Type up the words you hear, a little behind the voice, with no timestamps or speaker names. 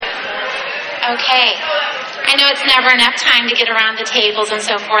Okay. I know it's never enough time to get around the tables and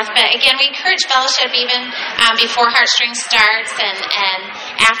so forth, but again, we encourage fellowship even before Heartstrings starts and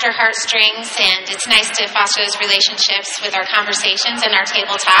after Heartstrings, and it's nice to foster those relationships with our conversations and our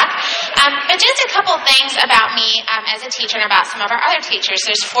table talk. But just a couple things about me as a teacher and about some of our other teachers.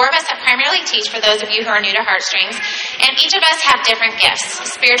 There's 4 of us that primarily teach, for those of you who are new to Heartstrings, and each of us have different gifts,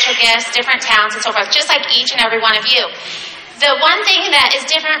 spiritual gifts, different talents, and so forth, just like each and every one of you. The one thing that is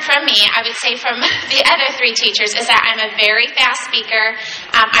different from me, I would say from the other 3 teachers, is that I'm a very fast speaker.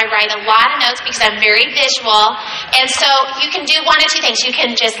 I write a lot of notes because I'm very visual. And so you can do one of 2 things. You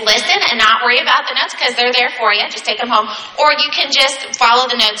can just listen and not worry about the notes because they're there for you. Just take them home. Or you can just follow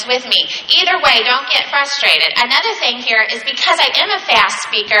the notes with me. Either way, don't get frustrated. Another thing here is because I am a fast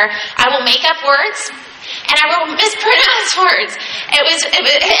speaker, I will make up words. And I will mispronounce words. And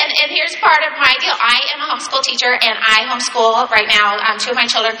here's part of my deal. I am a homeschool teacher, and I homeschool right now 2 of my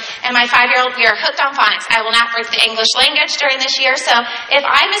children. And my 5-year-old, we are hooked on phonics. I will not break the English language during this year. So if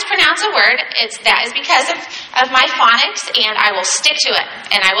I mispronounce a word, that is because of my phonics, and I will stick to it,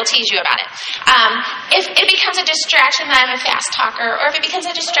 and I will tease you about it. If it becomes a distraction that I'm a fast talker, or if it becomes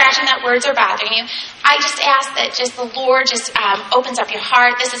a distraction that words are bothering you, I just ask that just the Lord just opens up your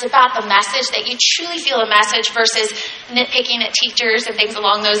heart. This is about the message, that you truly feel a message versus nitpicking at teachers and things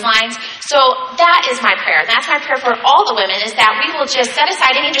along those lines. So that is my prayer. That's my prayer for all the women, is that we will just set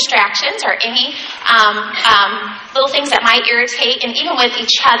aside any distractions or any little things that might irritate, and even with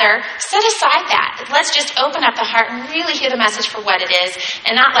each other, set aside that. Let's just open up the heart and really hear the message for what it is,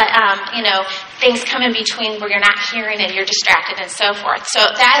 and not let things come in between where you're not hearing and you're distracted and so forth. So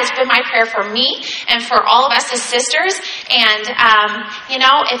that has been my prayer for me and for all of us as sisters. And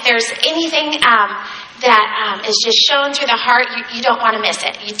if there's anything that is just shown through the heart, you don't want to miss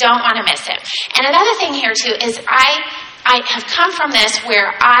it. You don't want to miss it. And another thing here, too, is I have come from this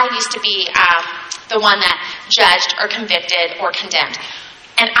where I used to be the one that judged or convicted or condemned.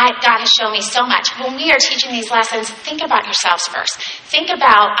 And God has shown me so much. When we are teaching these lessons, think about yourselves first. Think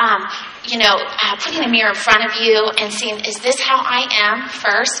about, putting a mirror in front of you and seeing, is this how I am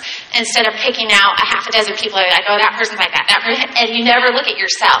first? Instead of picking out a half a dozen people that are like, oh, that person's like that person, and you never look at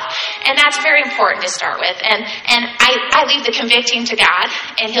yourself. And that's very important to start with. And I leave the convicting to God,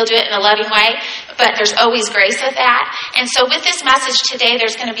 and He'll do it in a loving way, but there's always grace with that. And so with this message today,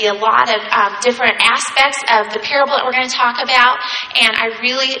 there's going to be a lot of different aspects of the parable that we're going to talk about. And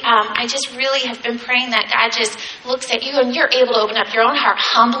I just really have been praying that God just looks at you and you're able to open up your own heart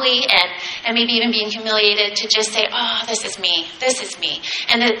humbly and maybe even being humiliated to just say, oh, this is me.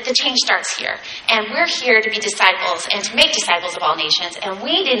 And the change starts here. And we're here to be disciples and to make disciples of all nations. And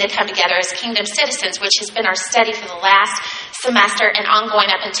we need to come together as kingdom citizens, which has been our study for the last semester and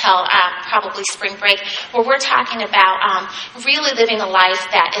ongoing up until probably spring break, where we're talking about really living a life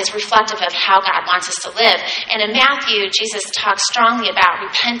that is reflective of how God wants us to live. And in Matthew, Jesus talks strongly about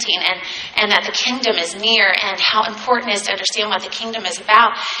repenting and that the kingdom is near, and how important it is to understand what the kingdom is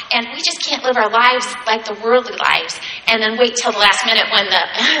about. And we just can't live our lives like the worldly lives and then wait till the last minute when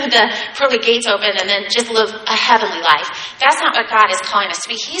the pearly gates open and then just live a heavenly life. That's not what God is calling us to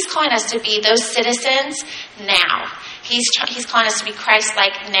be. He's calling us to be those citizens now. He's calling us to be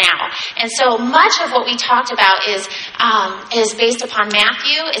Christ-like now. And so much of what we talked about is based upon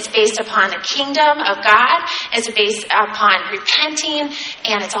Matthew. It's based upon the kingdom of God. It's based upon repenting.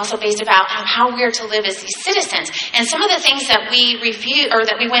 And it's also based about how we're to live as these citizens. And some of the things that we review, or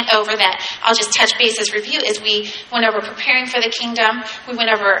that we went over, that I'll just touch base as review, is we went over preparing for the kingdom. We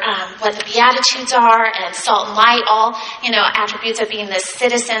went over what the Beatitudes are, and salt and light, all attributes of being the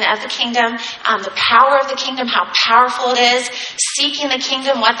citizen of the kingdom. The power of the kingdom, how powerful it is, seeking the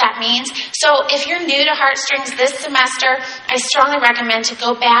kingdom, what that means. So if you're new to Heartstrings this semester, I strongly recommend to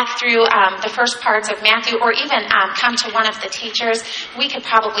go back through the first parts of Matthew, or even come to one of the teachers. We could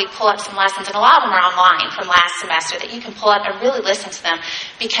probably pull up some lessons, and a lot of them are online from last semester, that you can pull up and really listen to them,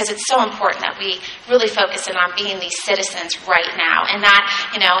 because it's so important that we really focus in on being these citizens right now, and not,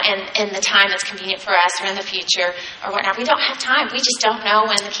 in the time that's convenient for us, or in the future, or whatnot. We don't have time. We just don't know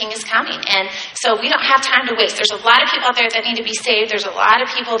when the King is coming. And so we don't have time to waste. There's a lot of people out there that need to be saved. There's a lot of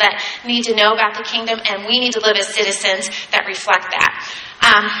people that need to know about the kingdom, and we need to live as citizens that reflect that.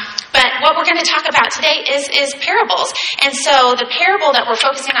 But what we're going to talk about today is parables. And so the parable that we're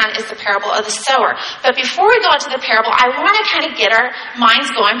focusing on is the parable of the sower. But before we go into the parable, I want to kind of get our minds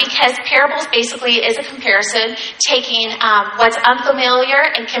going, because parables basically is a comparison, taking what's unfamiliar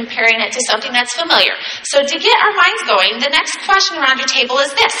and comparing it to something that's familiar. So to get our minds going, the next question around your table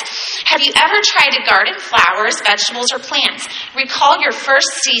is this. Have you ever tried to garden flowers, vegetables, or plants? Recall your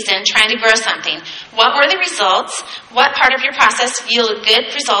first season trying to grow something. What were the results? What part of your process yielded good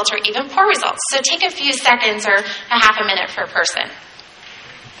results or even poor results. So take a few seconds or a half a minute per person.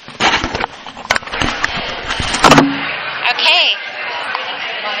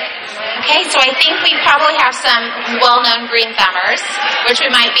 Okay, so I think we probably have some well-known green thumbers, which we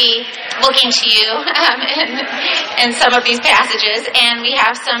might be looking to you in some of these passages. And we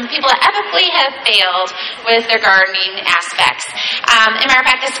have some people that epically have failed with their gardening aspects. As a matter of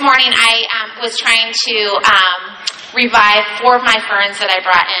fact, this morning I was trying to revive 4 of my ferns that I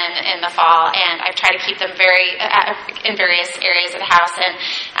brought in the fall, and I've tried to keep them very in various areas of the house, and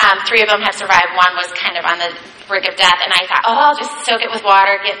 3 of them have survived. 1 was kind of on the brink of death, and I thought, I'll just soak it with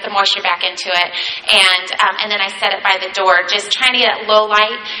water, get the moisture back into it, and then I set it by the door, just trying to get low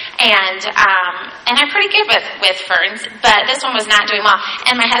light, and I'm pretty good with ferns, but this one was not doing well.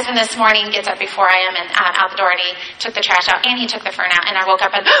 And my husband this morning gets up before I am and out the door, and he took the trash out, and he took the fern out, and I woke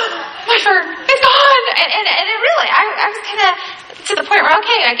up and, my fern, it's gone! And it really, I was kind of to the point where,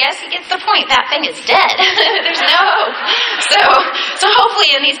 okay, I guess he gets the point. That thing is dead. There's no hope. So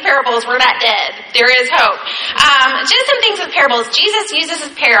hopefully in these parables, we're not dead. There is hope. Just some things with parables. Jesus uses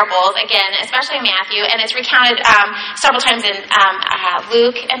his parables, again, especially in Matthew, and it's recounted several times in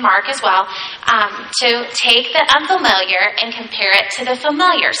Luke and Mark as well, to take the unfamiliar and compare it to the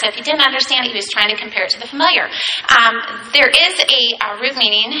familiar. So if you didn't understand it, he was trying to compare it to the familiar. There is a root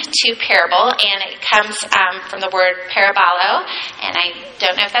meaning to parable, and it comes from the word parabolo, and I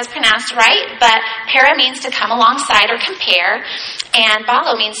don't know if that's pronounced right, but para means to come alongside or compare, and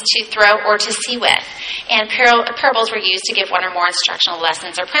balo means to throw or to see with. And parables were used to give one or more instructional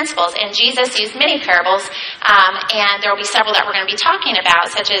lessons or principles. And Jesus used many parables, and there will be several that we're going to be talking about,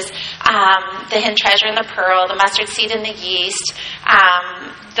 such as the hidden treasure and the pearl, the mustard seed and the yeast,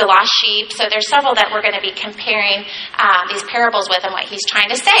 the lost sheep. So there's several that we're going to be comparing these parables with and what he's trying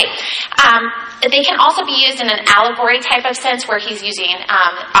to say. They can also be used in an allegory type of sense, where he's using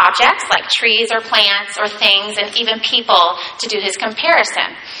objects like trees or plants or things and even people to do his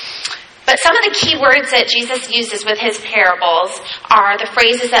comparison. But some of the key words that Jesus uses with his parables are the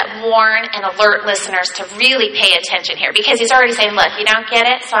phrases that warn and alert listeners to really pay attention here, because he's already saying, look, you don't get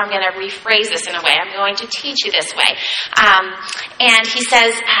it, so I'm going to rephrase this in a way. I'm going to teach you this way. And he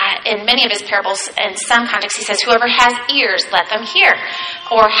says in many of his parables, in some contexts, he says, whoever has ears, let them hear.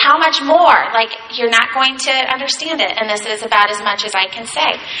 Or how much more? Like, you're not going to understand it, and this is about as much as I can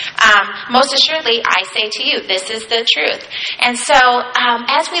say. Most assuredly, I say to you, this is the truth. And so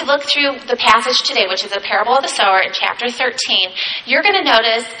as we look through the passage today, which is the parable of the sower in chapter 13, you're going to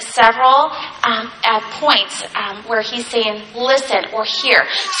notice several points where he's saying, listen or hear.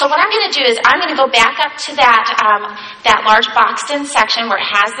 So what I'm going to do is I'm going to go back up to that large boxed-in section where it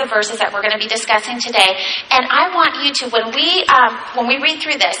has the verses that we're going to be discussing today. And I want you to, when we read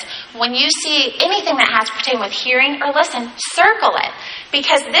through this, when you see anything that has to pertain with hearing or listen, circle it,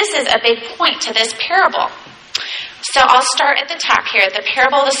 because this is a big point to this parable. So I'll start at the top here, the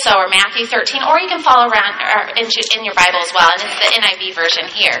parable of the sower, Matthew 13, or you can follow around in your Bible as well, and it's the NIV version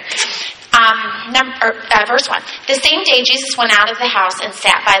here. Verse 1. The same day Jesus went out of the house and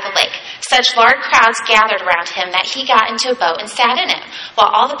sat by the lake. Such large crowds gathered around him that he got into a boat and sat in it, while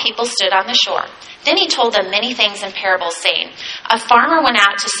all the people stood on the shore. Then he told them many things in parables, saying, a farmer went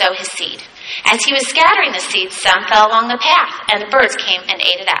out to sow his seed. As he was scattering the seed, some fell along the path, and the birds came and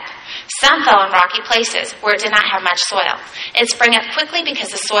ate it up. Some fell in rocky places, where it did not have much soil. It sprang up quickly because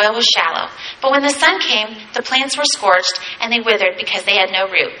the soil was shallow. But when the sun came, the plants were scorched, and they withered because they had no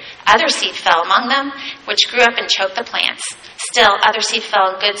root. Other seed fell among them, which grew up and choked the plants. Still, other seed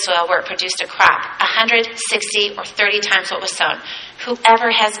fell in good soil, where it produced a crop, 100, 60, or 30 times what was sown.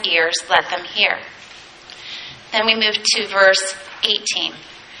 Whoever has ears, let them hear. Then we move to verse 18.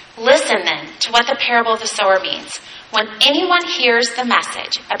 Listen then to what the parable of the sower means. When anyone hears the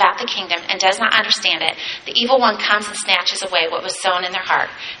message about the kingdom and does not understand it, the evil one comes and snatches away what was sown in their heart.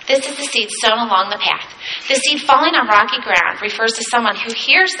 This is the seed sown along the path. The seed falling on rocky ground refers to someone who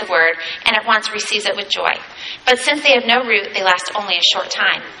hears the word and at once receives it with joy. But since they have no root, they last only a short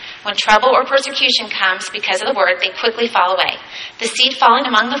time. When trouble or persecution comes because of the word, they quickly fall away. The seed falling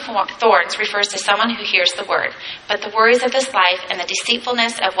among the thorns refers to someone who hears the word. But the worries of this life and the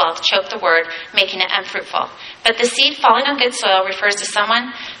deceitfulness of wealth choke the word, making it unfruitful. But the seed falling on good soil refers to someone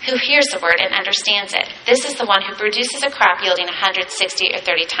who hears the word and understands it. This is the one who produces a crop yielding 160 or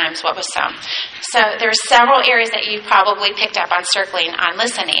 30 times what was sown. So there are several areas that you probably picked up on circling on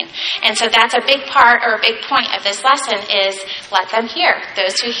listening. And so that's a big part or a big point of this lesson is let them hear.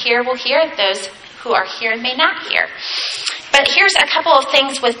 Those who hear will hear. Those who are hearing may not hear. But here's a couple of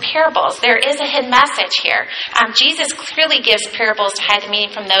things with parables. There is a hidden message here. Jesus clearly gives parables to hide the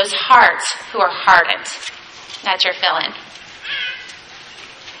meaning from those hearts who are hardened. That's your fill-in.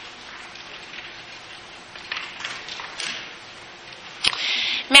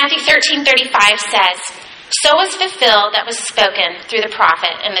 Matthew 13:35 says, "So was fulfilled that was spoken through the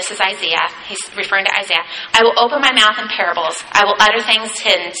prophet," and this is Isaiah. He's referring to Isaiah. "I will open my mouth in parables. I will utter things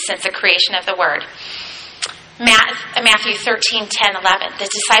hidden since the creation of the word." Matthew 13:10-11. The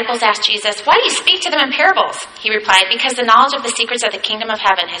disciples asked Jesus, "Why do you speak to them in parables?" He replied, "Because the knowledge of the secrets of the kingdom of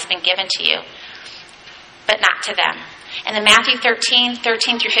heaven has been given to you, but not to them." And then Matthew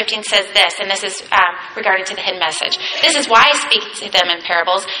 13:13-15 says this, and this is regarding to the hidden message. "This is why I speak to them in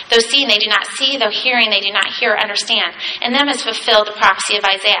parables. Though seeing they do not see, though hearing they do not hear or understand. In them is fulfilled the prophecy of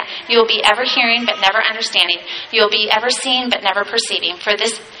Isaiah. You will be ever hearing but never understanding. You will be ever seeing but never perceiving. For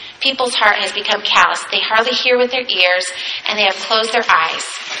this people's heart has become callous. They hardly hear with their ears, and they have closed their eyes.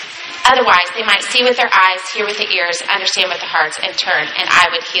 Otherwise, they might see with their eyes, hear with their ears, understand with their hearts, and turn, and I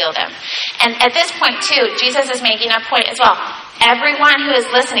would heal them." And at this point, too, Jesus is making a point as well. Everyone who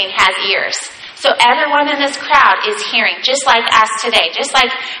is listening has ears. So everyone in this crowd is hearing, just like us today, just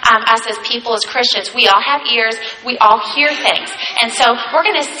like us as people, as Christians. We all have ears. We all hear things. And so we're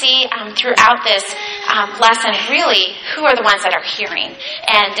going to see throughout this lesson, really, who are the ones that are hearing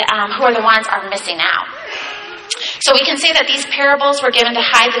and who are the ones that are missing out. So we can see that these parables were given to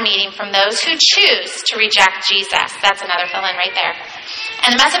hide the meaning from those who choose to reject Jesus. That's another fill-in right there.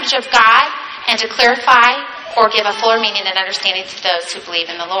 And the message of God, and to clarify or give a fuller meaning and understanding to those who believe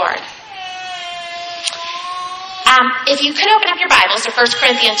in the Lord. If you could open up your Bibles to 1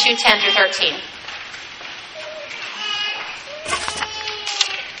 Corinthians 2:10-13.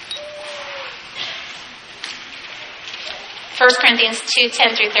 First Corinthians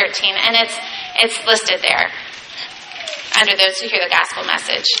 2:10-13, and it's listed there under those who hear the gospel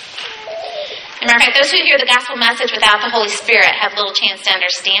message. As a matter of fact, those who hear the gospel message without the Holy Spirit have little chance to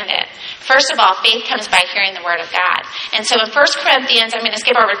understand it. First of all, faith comes by hearing the word of God. And so in 1 Corinthians, I'm going to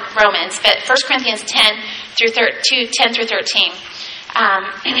skip over Romans, but 1 Corinthians 10:13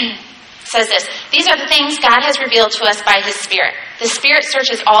 says this, "These are the things God has revealed to us by His Spirit. The Spirit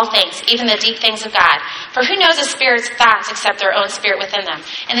searches all things, even the deep things of God. For who knows a spirit's thoughts except their own spirit within them?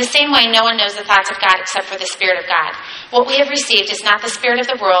 In the same way, no one knows the thoughts of God except for the Spirit of God. What we have received is not the spirit of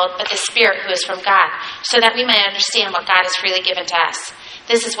the world, but the Spirit who is from God, so that we may understand what God has freely given to us.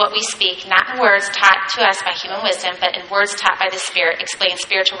 This is what we speak, not in words taught to us by human wisdom, but in words taught by the Spirit, explain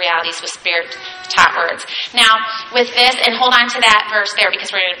spiritual realities with Spirit-taught words." Now, with this, and hold on to that verse there,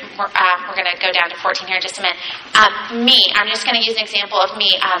 because we're going to go down to 14 here in just a minute. I'm just going to use an example of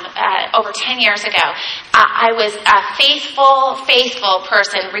me. Over 10 years ago, I was a faithful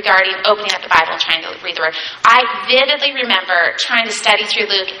person regarding opening up the Bible and trying to read the Word. I vividly remember trying to study through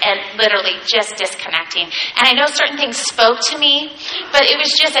Luke and literally just disconnecting. And I know certain things spoke to me, but it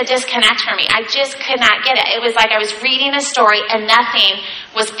was just a disconnect for me. I just could not get it. It was like I was reading a story and nothing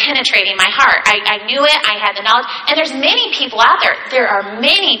was penetrating my heart. I knew it. I had the knowledge. And there's many people out there. There are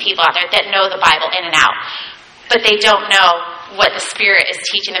many people out there that know the Bible in and out, but they don't know what the Spirit is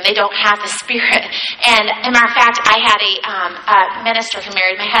teaching them. They don't have the Spirit. And as a matter of fact, I had a minister who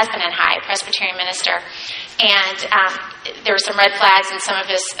married my husband and I, a Presbyterian minister. And there were some red flags in some of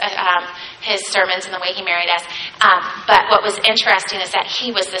his sermons and the way he married us. But what was interesting is that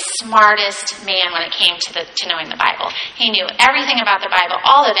he was the smartest man when it came to knowing the Bible. He knew everything about the Bible,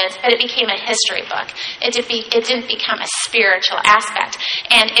 all of it, but it became a history book. It didn't become a spiritual aspect.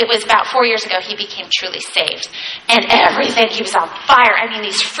 And it was about 4 years ago he became truly saved. And everything, he was on fire. I mean,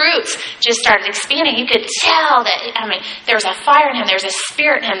 these fruits just started expanding. You could tell that, there was a fire in him. There was a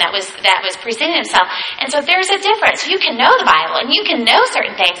spirit in him that was presenting himself. And so there's a difference. You can know the Bible and you can know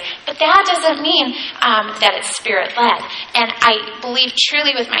certain things, but that doesn't mean that it's Spirit-led. And I believe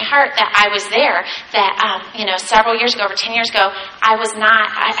truly with my heart that I was there, that, several years ago, over 10 years ago,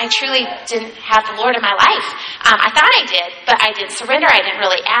 I truly didn't have the Lord in my life. I thought I did, but I didn't surrender. I didn't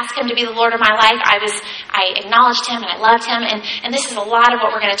really ask Him to be the Lord of my life. I acknowledged Him and I loved Him, and this is a lot of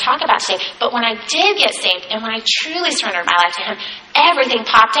what we're going to talk about today. But when I did get saved and when I truly surrendered my life to Him, everything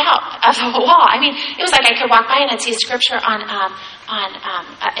popped out of the wall. It was like I could walk by and I'd see a scripture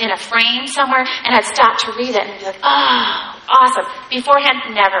in a frame somewhere, and I'd stop to read it and be like, "Oh, awesome!" Beforehand,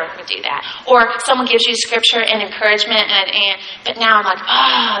 never would do that. Or someone gives you scripture and encouragement, but now I'm like,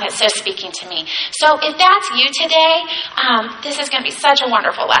 "Oh, that's so speaking to me." So if that's you today, this is going to be such a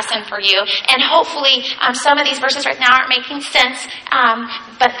wonderful lesson for you. And hopefully, some of these verses right now aren't making sense,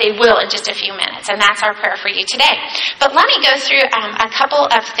 but they will in just a few minutes. And that's our prayer for you today. But let me go through a couple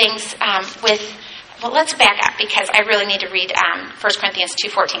of things Well, let's back up because I really need to read 1 Corinthians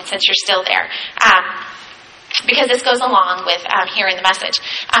 2:14 since you're still there. because this goes along with hearing the message.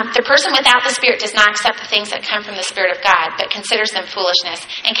 The person without the Spirit does not accept the things that come from the Spirit of God, but considers them foolishness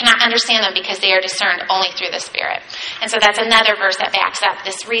and cannot understand them because they are discerned only through the Spirit. And so that's another verse that backs up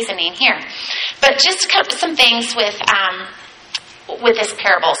this reasoning here. But just some things with this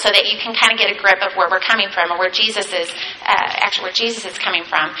parable so that you can kind of get a grip of where we're coming from and where Jesus is coming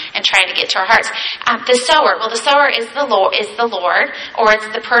from and trying to get to our hearts. The sower is the Lord, or it's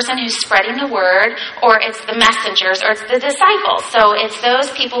the person who's spreading the word, or it's the messengers, or it's the disciples. So it's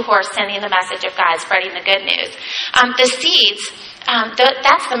those people who are sending the message of God, spreading the good news. The seeds,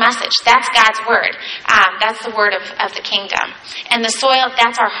 that's the message. That's God's word. That's the word of the kingdom. And the soil,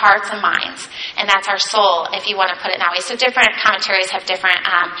 that's our hearts and minds. And that's our soul, if you want to put it that way. So different commentaries have different,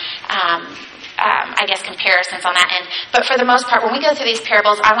 comparisons on that end. But for the most part, when we go through these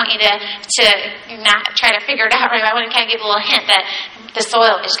parables, I want you to not try to figure it out right. I want to kind of give a little hint that the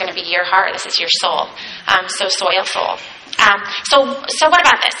soil is going to be your heart. This is your soul. So soul. So what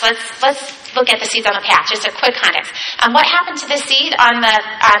about this? Let's look at the seeds on the path. Just a quick context. What happened to the seed on the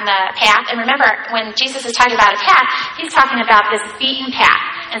path? And remember, when Jesus is talking about a path, he's talking about this beaten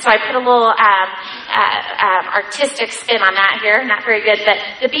path. And so I put a little artistic spin on that here. Not very good, but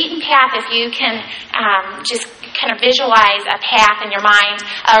the beaten path. If you can just kind of visualize a path in your mind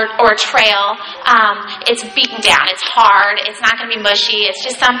or a trail, it's beaten down. It's hard. It's not going to be mushy. It's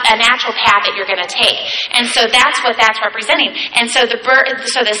just a natural path that you're going to take. And so that's what that's representing. And so the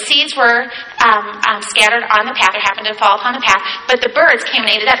seeds were scattered on the path, or happened to fall upon the path, but the birds came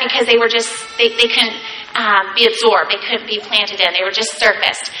and ate it up because they were just they couldn't be absorbed. They couldn't be planted in. They were just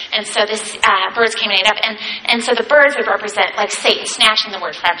surfaced. And so this birds came and ate it up. And so the birds would represent like Satan snatching the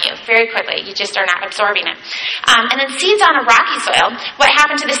word from you very quickly. You just are not absorbing it. And then seeds on a rocky soil. What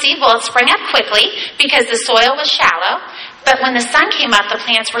happened to the seed? Well, it sprang up quickly because the soil was shallow. But when the sun came up, the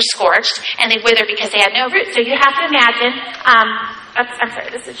plants were scorched and they withered because they had no roots. So you have to imagine,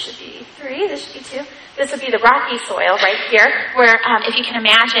 this should be 3, this should be 2. This would be the rocky soil right here, where if you can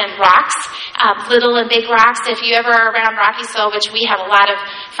imagine rocks, little and big rocks. If you ever are around rocky soil, which we have a lot of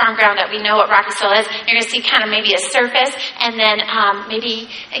farm ground that we know what rocky soil is, you're going to see kind of maybe a surface, and then maybe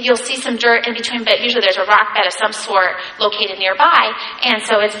you'll see some dirt in between, but usually there's a rock bed of some sort located nearby, and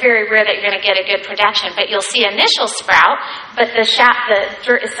so it's very rare that you're going to get a good production. But you'll see initial sprout, but the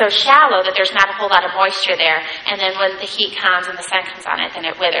dirt is so shallow that there's not a whole lot of moisture there, and then when the heat comes and the sun comes on it, then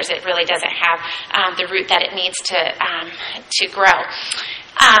it withers. It really doesn't have the root that it needs to grow.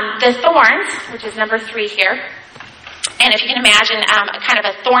 The thorns, which is number 3 here. And if you can imagine kind of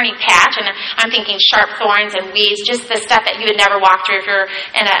a thorny patch, and I'm thinking sharp thorns and weeds, just the stuff that you would never walk through if you're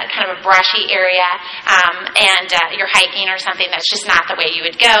in a kind of a brushy area and you're hiking or something. That's just not the way you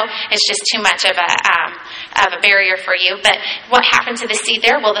would go. It's just too much of a barrier for you. But what happened to the seed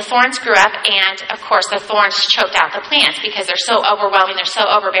there? Well, the thorns grew up, and of course the thorns choked out the plants because they're so overwhelming, they're so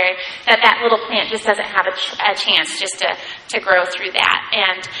overbearing that little plant just doesn't have a chance just to grow through that.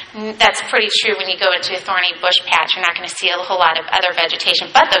 And that's pretty true when you go into a thorny bush patch. You're not going to see a whole lot of other vegetation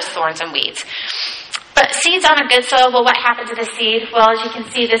but those thorns and weeds. But seeds on a good soil, well, what happened to the seed? Well, as you can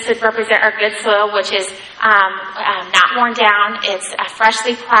see, this would represent our good soil, which is not worn down. It's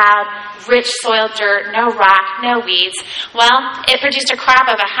freshly plowed, rich soil dirt, no rock, no weeds. Well, it produced a crop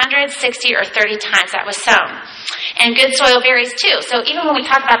of 160 or 30 times that was sown. And good soil varies too. So even when we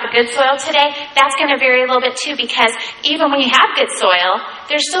talk about the good soil today, that's going to vary a little bit too, because even when you have good soil,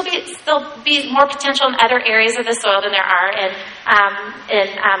 there's still be more potential in other areas of the soil than there are in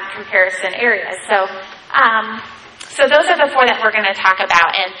comparison areas. So those are the 4 that we're going to talk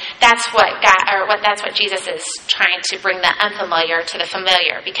about, and that's what Jesus is trying to bring the unfamiliar to the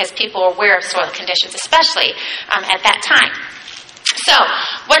familiar, because people are aware of soil conditions, especially at that time. So,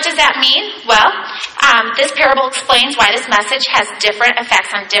 what does that mean? Well, this parable explains why this message has different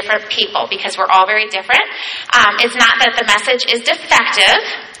effects on different people, because we're all very different. It's not that the message is defective,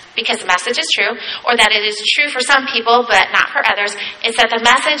 because the message is true, or that it is true for some people but not for others. It's that the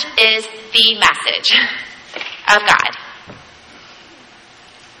message is the message of God.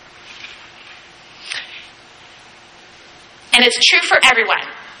 And it's true for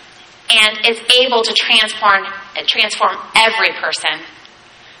everyone. And it's able to transform every person.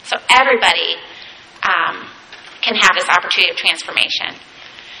 So everybody can have this opportunity of transformation.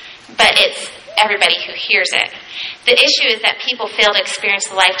 But everybody who hears it. The issue is that people fail to experience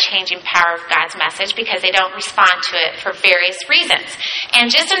the life-changing power of God's message because they don't respond to it for various reasons. And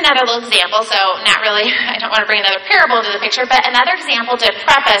just another little example, so not really, I don't want to bring another parable into the picture, but another example to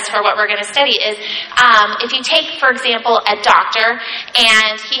prep us for what we're going to study is if you take, for example, a doctor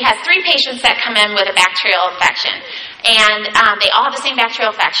and he has 3 patients that come in with a bacterial infection. And they all have the same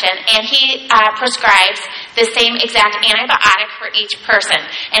bacterial infection, and he prescribes the same exact antibiotic for each person.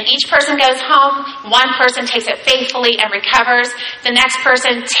 And each person goes home, one person takes it faithfully and recovers, the next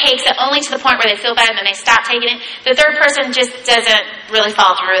person takes it only to the point where they feel bad and then they stop taking it, the third person just doesn't really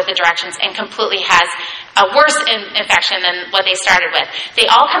follow through with the directions and completely has a worse infection than what they started with. They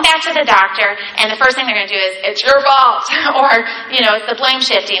all come back to the doctor, and the first thing they're going to do is, it's your fault, or, it's the blame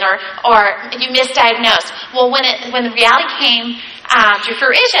shifting, or you misdiagnosed. Well, when the reality came to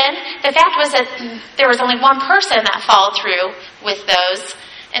fruition, the fact was that there was only one person that followed through with those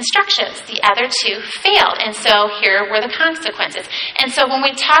instructions. The other 2 failed, and so here were the consequences. And so when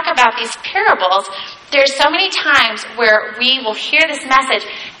we talk about these parables, there's so many times where we will hear this message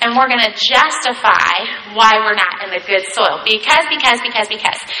and we're going to justify why we're not in the good soil. Because.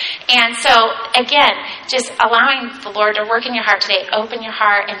 And so, again, just allowing the Lord to work in your heart today, open your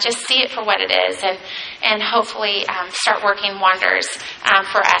heart and just see it for what it is, and hopefully start working wonders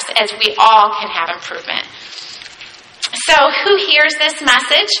for us as we all can have improvement. So, who hears this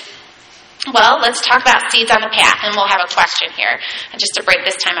message? Well, let's talk about seeds on the path, and we'll have a question here. And just to break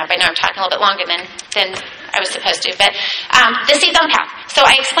this time up, I know I'm talking a little bit longer than I was supposed to, but the seeds on the path. So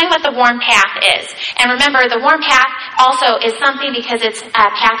I explained what the worn path is. And remember, the worn path also is something because it's a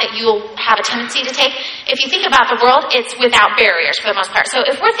path that you will have a tendency to take. If you think about the world, it's without barriers for the most part. So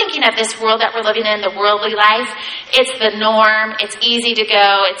if we're thinking of this world that we're living in, the worldly life, it's the norm, it's easy to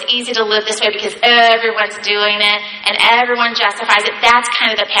go, it's easy to live this way because everyone's doing it and everyone justifies it. That's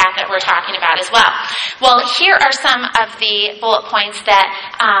kind of the path that we're talking about as well. Well, here are some of the bullet points that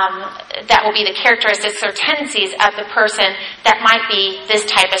will be the characteristics or tendencies of the person that might be this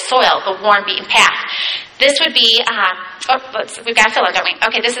type of soil, the worn, beaten path. This would be, we've got to fill in, don't we?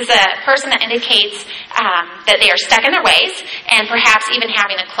 Okay, this is a person that indicates that they are stuck in their ways and perhaps even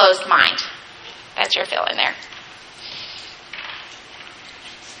having a closed mind. That's your fill in there.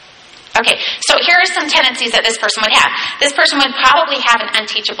 Okay, so here are some tendencies that this person would have. This person would probably have an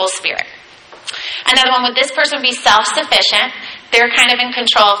unteachable spirit. Another one would, this person would be self-sufficient. They're kind of in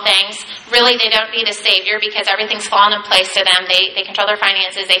control of things. Really, they don't need a savior because everything's fallen in place to them. They control their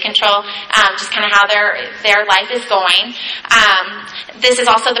finances. They control just kind of how their life is going. This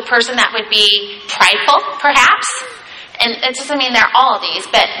is also the person that would be prideful, perhaps. And it doesn't mean they're all of these,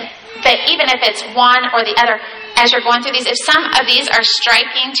 but even if it's one or the other, as you're going through these, if some of these are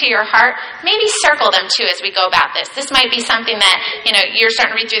striking to your heart, maybe circle them too as we go about this. This might be something that, you're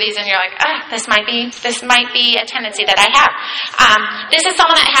starting to read through these and you're like, this might be a tendency that I have. This is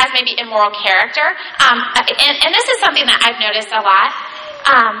someone that has maybe immoral character. And this is something that I've noticed a lot.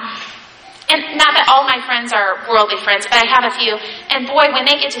 And not that all my friends are worldly friends, but I have a few. And boy, when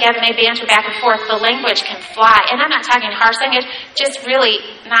they get together and they banter back and forth, the language can fly. And I'm not talking harsh language, just really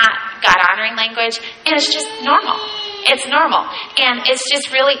not God-honoring language. And it's just normal. It's normal. And it's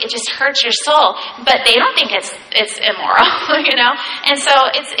just really, it just hurts your soul. But they don't think it's immoral, And so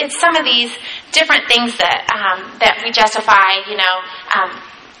it's some of these different things that we justify, in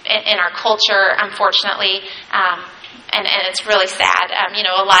our culture, unfortunately. And it's really sad.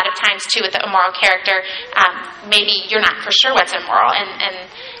 A lot of times, too, with the immoral character, maybe you're not for sure what's immoral. And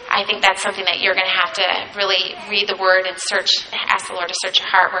I think that's something that you're going to have to really read the Word and ask the Lord to search your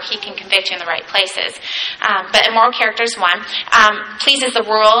heart where He can convict you in the right places. But immoral character is one. Pleases the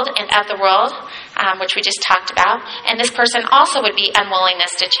world and of the world, which we just talked about. And this person also would be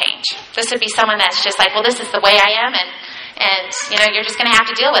unwillingness to change. This would be someone that's just like, well, this is the way I am, and you're just going to have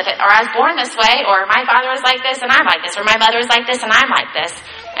to deal with it. Or I was born this way, or my father was like this and I'm like this, or my mother was like this and I'm like this.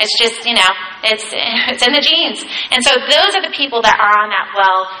 It's just, it's in the genes. And so those are the people that are on that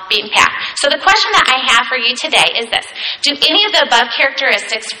well-beaten path. So the question that I have for you today is this. Do any of the above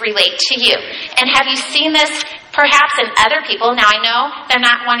characteristics relate to you? And have you seen this perhaps in other people? Now, I know they're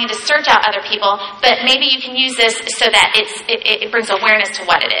not wanting to search out other people, but maybe you can use this so that it brings awareness to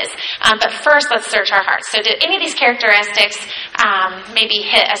what it is. But first, let's search our hearts. So did any of these characteristics maybe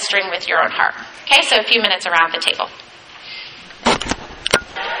hit a string with your own heart? Okay, so a few minutes around the table.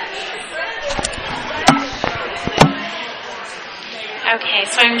 Okay,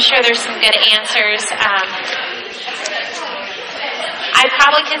 so I'm sure there's some good answers. I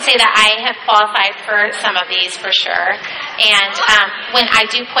probably could say that I have qualified for some of these for sure. And when I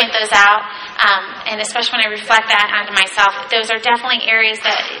do point those out, And especially when I reflect that onto myself, those are definitely areas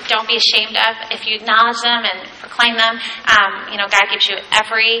that don't be ashamed of. If you acknowledge them and proclaim them, God gives you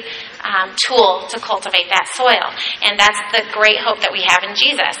every tool to cultivate that soil. And that's the great hope that we have in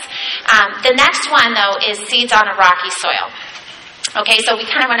Jesus. The next one, though, is seeds on a rocky soil. Okay, so we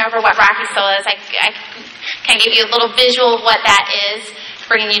kind of went over what rocky soil is. I kind of gave you a little visual of what that is,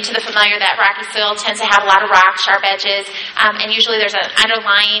 bringing you to the familiar that rocky soil tends to have a lot of rocks, sharp edges, and usually there's an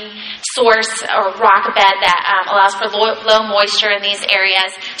underlying source or rock bed that allows for low moisture in these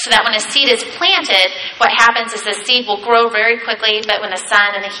areas, so that when a seed is planted, what happens is the seed will grow very quickly, but when the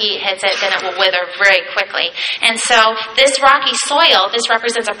sun and the heat hits it, then it will wither very quickly. And so this rocky soil, this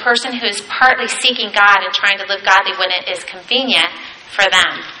represents a person who is partly seeking God and trying to live godly when it is convenient for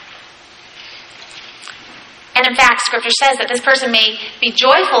them. And in fact, Scripture says that this person may be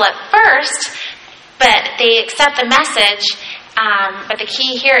joyful at first, but they accept the message. But the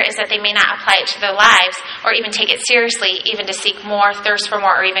key here is that they may not apply it to their lives or even take it seriously, even to seek more, thirst for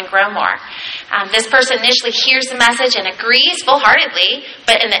more, or even grow more. This person initially hears the message and agrees full-heartedly,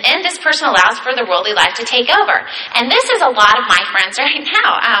 but in the end, this person allows for the worldly life to take over. And this is a lot of my friends right now.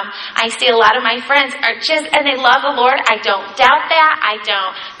 I see a lot of my friends are and they love the Lord. I don't doubt that. I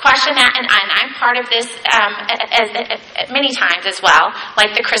don't question that. And I'm part of this many times as well,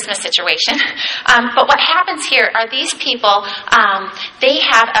 like the Christmas situation. But what happens here are these people, they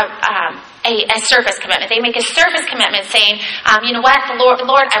have a surface commitment. They make a surface commitment saying, you know what,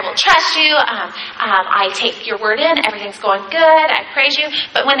 Lord, I will trust you. I take your word in. Everything's going good. I praise you.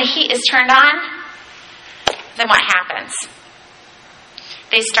 But when the heat is turned on, then what happens?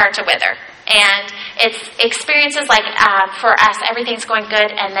 They start to wither. And it's experiences like, for us, everything's going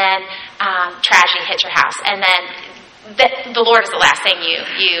good, and then tragedy hits your house. And then the Lord is the last thing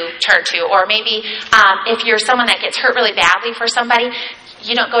you turn to. Or maybe if you're someone that gets hurt really badly for somebody,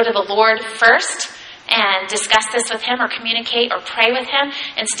 you don't go to the Lord first and discuss this with Him or communicate or pray with Him.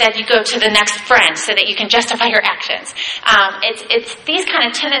 Instead, you go to the next friend so that you can justify your actions. It's these kind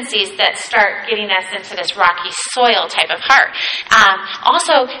of tendencies that start getting us into this rocky soil type of heart.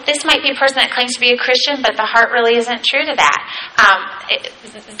 Also, this might be a person that claims to be a Christian, but the heart really isn't true to that.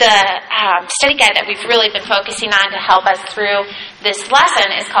 The study guide that we've really been focusing on to help us through this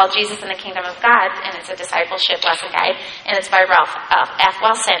lesson is called Jesus and the Kingdom of God, and it's a discipleship lesson guide, and it's by Ralph F.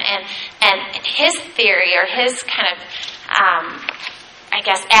 Wilson. And his theory, or his kind of,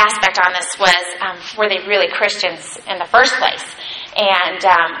 aspect on this was, were they really Christians in the first place? And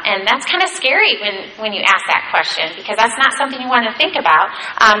that's kind of scary when you ask that question, because that's not something you want to think about.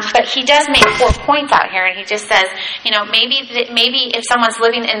 But he does make 4 points out here, and he just says, maybe if someone's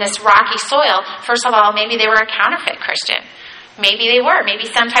living in this rocky soil, first of all, maybe they were a counterfeit Christian. Maybe they were. Maybe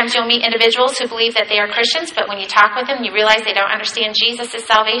sometimes you'll meet individuals who believe that they are Christians, but when you talk with them, you realize they don't understand Jesus'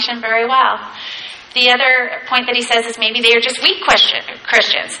 salvation very well. The other point that he says is maybe they are just weak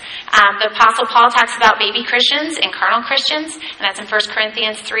Christians. The Apostle Paul talks about baby Christians and carnal Christians, and that's in 1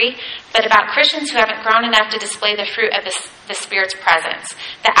 Corinthians 3, but about Christians who haven't grown enough to display the fruit of the Spirit's presence,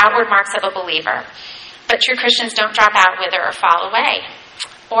 the outward marks of a believer. But true Christians don't drop out, wither, or fall away.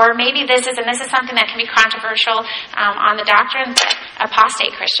 Or maybe this is something that can be controversial on the doctrine, but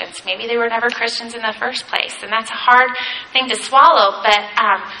apostate Christians. Maybe they were never Christians in the first place, and that's a hard thing to swallow. But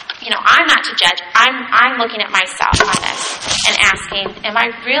I'm not to judge. I'm looking at myself on this and asking, am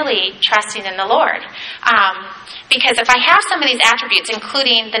I really trusting in the Lord? Because if I have some of these attributes,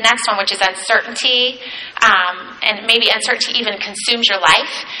 including the next one, which is uncertainty, and maybe uncertainty even consumes your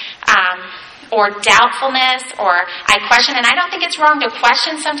life, or doubtfulness, or I question, and I don't think it's wrong to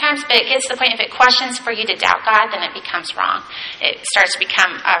question sometimes, but it gets to the point, if it questions for you to doubt God, then it becomes wrong. It starts to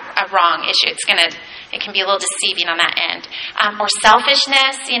become a wrong issue. It can be a little deceiving on that end. Or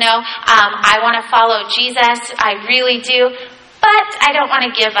selfishness, I want to follow Jesus, I really do, but I don't want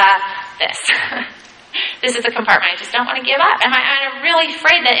to give up this. This is a compartment I just don't want to give up. I'm really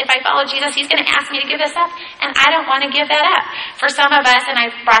afraid that if I follow Jesus, He's going to ask me to give this up, and I don't want to give that up. For some of us, and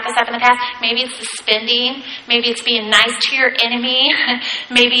I've brought this up in the past, maybe it's the spending, maybe it's being nice to your enemy,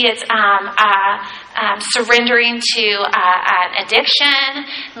 maybe it's surrendering to an addiction,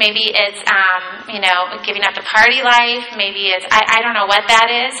 maybe it's giving up the party life, maybe it's I don't know what that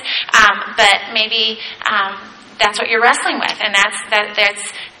is, but maybe that's what you're wrestling with, and that's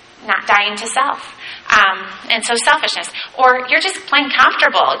not dying to self. And so selfishness. Or you're just plain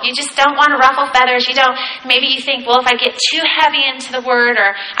comfortable. You just don't want to ruffle feathers. Maybe you think, well, if I get too heavy into the Word,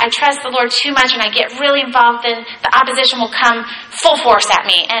 or I trust the Lord too much and I get really involved, then the opposition will come full force at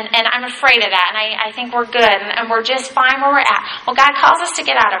me. And I'm afraid of that. And I think we're good and we're just fine where we're at. Well, God calls us to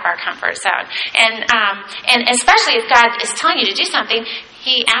get out of our comfort zone. And especially if God is telling you to do something,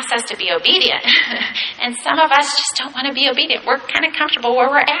 He asks us to be obedient. And some of us just don't want to be obedient. We're kind of comfortable where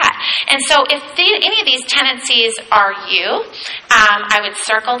we're at. And so if any of these tendencies are you, I would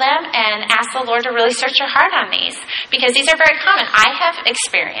circle them and ask the Lord to really search your heart on these, because these are very common. I have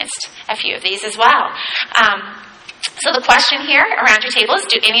experienced a few of these as well. So the question here around your table is,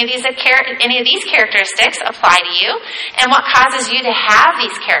 do any of these characteristics apply to you? And what causes you to have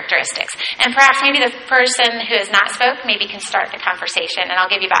these characteristics? And perhaps maybe the person who has not spoke maybe can start the conversation, and I'll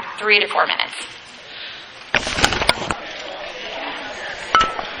give you about 3 to 4 minutes.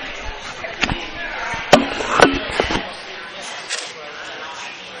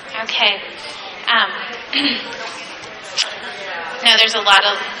 Okay. No, there's a lot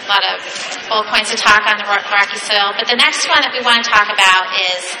of bullet points to talk on the rocky soil, but the next one that we want to talk about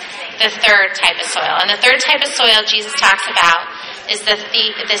is the third type of soil. And the third type of soil Jesus talks about is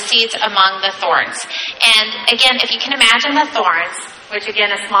the seeds among the thorns. And again, if you can imagine the thorns, which again,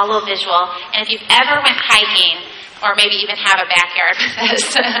 a small little visual, and if you've ever went hiking, or maybe even have a backyard with this,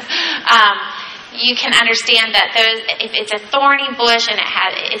 you can understand that if it's a thorny bush and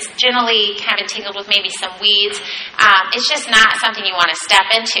it's generally kind of entangled with maybe some weeds, it's just not something you want to step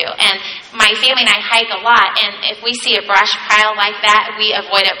into. And my family and I hike a lot, and if we see a brush pile like that, we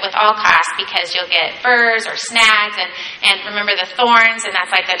avoid it with all costs, because you'll get burrs or snags, and remember the thorns, and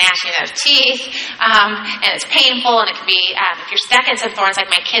that's like the gnashing of teeth, and it's painful, and it can be, if you're stuck in some thorns like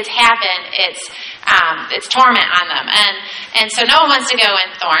my kids have been, it's torment on them. And so no one wants to go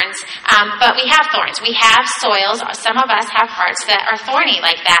in thorns, but we have thorns. We have soils. Some of us have hearts that are thorny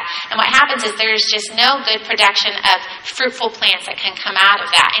like that. And what happens is there's just no good production of fruitful plants that can come out of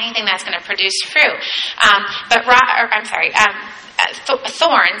that, anything that's going to produce fruit.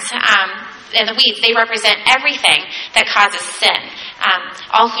 Thorns and the weeds, they represent everything that causes sin,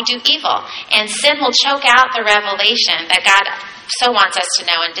 all who do evil. And sin will choke out the revelation that God so wants us to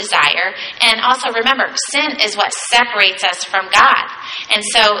know and desire. And also remember, sin is what separates us from God. And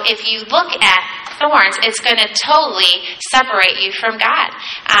so if you look at thorns, it's going to totally separate you from God.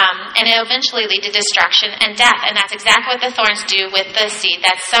 And it'll eventually lead to destruction and death. And that's exactly what the thorns do with the seed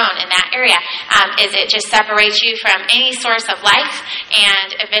that's sown in that area. Is it just separates you from any source of life,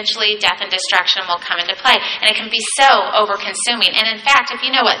 and eventually death and destruction will come into play. And it can be so over-consuming. And in fact, if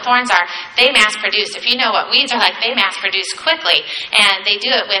you know what thorns are, they mass-produce. If you know what weeds are like, they mass-produce quickly. And they do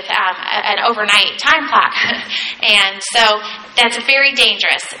it with an overnight time clock. And so that's very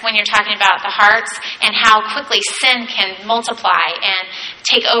dangerous when you're talking about the hearts and how quickly sin can multiply and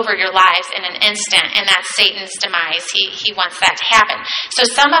take over your lives in an instant. And that's Satan's demise. He wants that to happen. So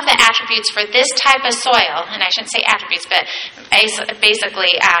some of the attributes for this type of soil, and I shouldn't say attributes, but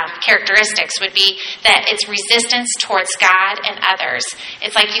basically characteristics, would be that it's resistance towards God and others.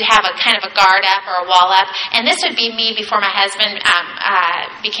 It's like you have a kind of a guard up or a wall up. And this would be me before my husband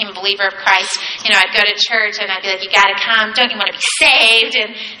became a believer of Christ. I'd go to church and I'd be like, you got to come. Don't you want to be saved?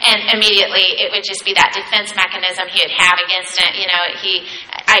 And immediately it would just be that defense mechanism he would have against it.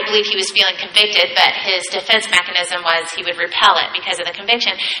 I believe he was feeling convicted, but his defense mechanism was he would repel it because of the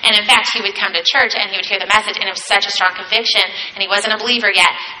conviction. And in fact, he would come to church and he would hear the message, and it was such a strong conviction, and he wasn't a believer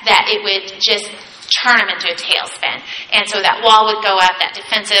yet, that it would just turn him into a tailspin. And so that wall would go up, that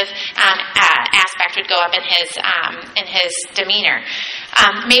defensive aspect would go up in his demeanor.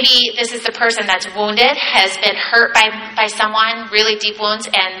 Maybe this is the person that's wounded, has been hurt by someone, really deep wounds,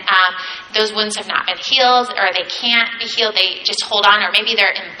 and those wounds have not been healed, or they can't be healed. They just hold on, or maybe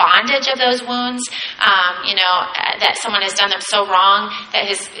they're in bondage of those wounds, that someone has done them so wrong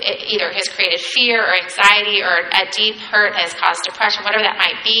that either has created fear or anxiety or a deep hurt that has caused depression, whatever that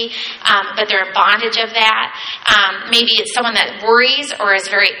might be, but they're in bondage of that. Maybe it's someone that worries or is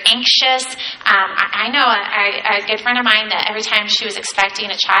very anxious. I know a good friend of mine that every time she was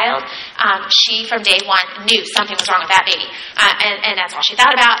expecting a child, she from day one knew something was wrong with that baby, and that's all she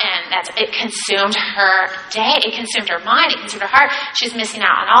thought about, and it consumed her day, it consumed her mind, it consumed her heart. She was missing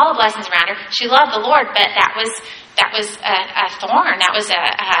out on all the blessings around her. She loved the Lord, but that was a thorn. That was a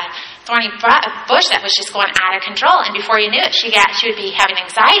thorny bush that was just going out of control. And before you knew it, she would be having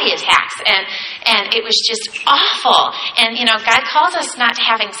anxiety attacks, and it was just awful. And God calls us not to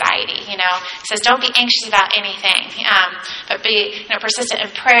have anxiety. He says, don't be anxious about anything, but be persistent in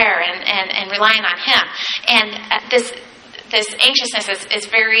prayer and relying on Him. And this anxiousness is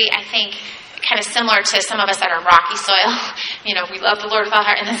very, I think, kind of similar to some of us that are rocky soil. We love the Lord with all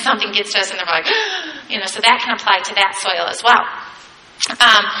our heart, and then something gets to us, and then we're like, so that can apply to that soil as well.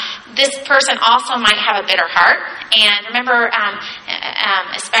 This person also might have a bitter heart. And remember,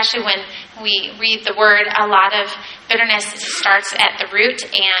 especially when we read the word, a lot of bitterness starts at the root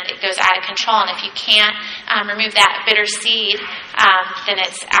and it goes out of control. And if you can't remove that bitter seed, then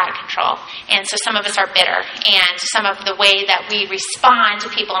it's out of control. And so some of us are bitter. And some of the way that we respond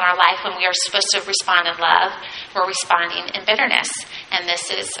to people in our life when we are supposed to respond in love, we're responding in bitterness. And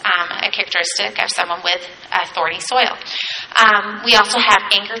this is a characteristic of someone with thorny soil. We also have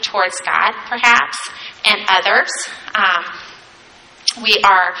anger towards God, perhaps, and others. We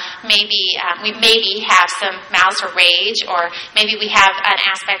maybe have some malice or rage, or maybe we have an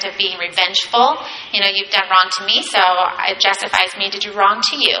aspect of being revengeful. You've done wrong to me, so it justifies me to do wrong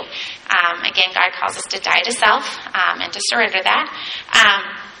to you. Again, God calls us to die to self and to surrender that.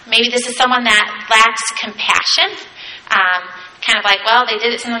 Maybe this is someone that lacks compassion. Kind of like, well, they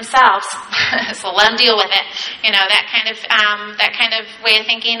did it to themselves, so let them deal with it. That kind of way of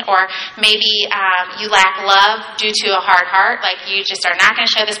thinking. Or maybe you lack love due to a hard heart, like you just are not going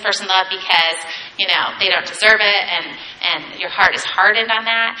to show this person love because they don't deserve it, and your heart is hardened on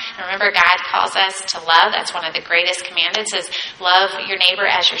that. And remember, God calls us to love. That's one of the greatest commandments, is love your neighbor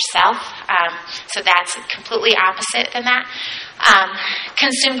as yourself. So that's completely opposite than that.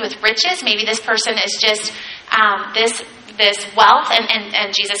 Consumed with riches. Maybe this person is just this wealth, and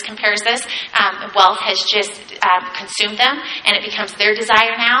Jesus compares this. Wealth has just consumed them, and it becomes their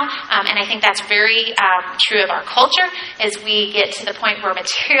desire now. And I think that's very true of our culture, as we get to the point where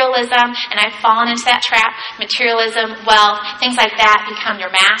materialism, and I've fallen into that trap, materialism, wealth, things like that become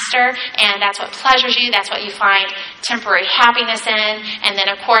your master, and that's what pleasures you, that's what you find temporary happiness in. And then,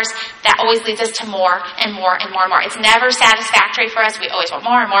 of course, that always leads us to more and more and more and more. It's never satisfactory for us. We always want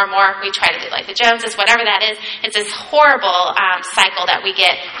more and more and more. We try to do like the Joneses, whatever that is. It's this horrible cycle that we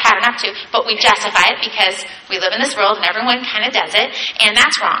get patterned up to, but we justify it because we live in this world and everyone kind of does it, and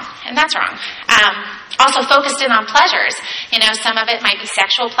that's wrong. Also focused in on pleasures. Some of it might be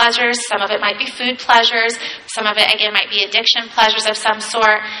sexual pleasures, some of it might be food pleasures, some of it, again, might be addiction pleasures of some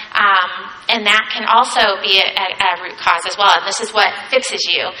sort, and that can also be a root cause as well. And this is what fixes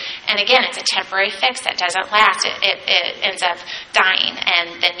you. And again, it's a temporary fix that doesn't last. It ends up dying,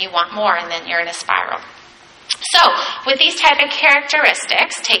 and then you want more, and then you're in a spiral. So, with these type of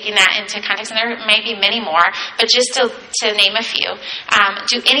characteristics, taking that into context, and there may be many more, but just to name a few,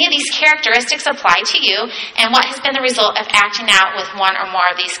 do any of these characteristics apply to you, and what has been the result of acting out with one or more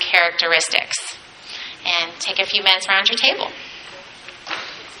of these characteristics? And take a few minutes around your table.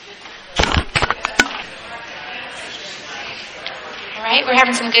 All right, we're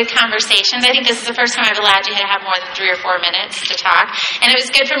having some good conversations. I think this is the first time I've allowed you to have more than 3 or 4 minutes to talk. And it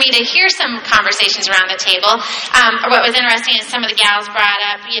was good for me to hear some conversations around the table. What was interesting is some of the gals brought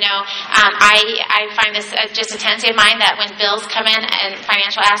up, I find this just a tendency of mine that when bills come in and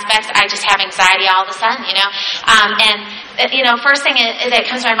financial aspects, I just have anxiety all of a sudden, first thing that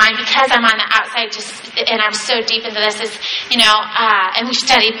comes to my mind, because I'm on the outside and I'm so deep into this, is, and we've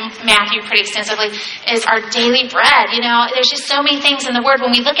studied Matthew pretty extensively, is our daily bread. There's just so many things in the Word.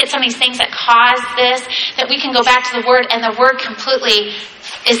 When we look at some of these things that cause this, that we can go back to the Word, and the Word completely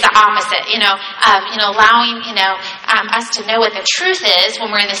is the opposite, allowing, us to know what the truth is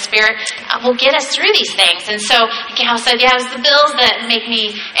when we're in the Spirit will get us through these things. And so, Gal said, it was the bills that make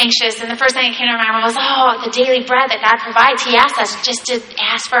me anxious. And the first thing that came to my mind was, the daily bread that God provides. He asked us just to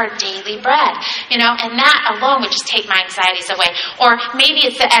ask for our daily bread, and that alone would just take my anxieties away. Or maybe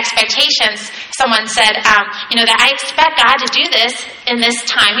it's the expectations. Someone said, that I expect God to do this in this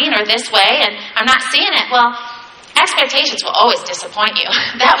timing or this way, and I'm not seeing it. Well, expectations will always disappoint you.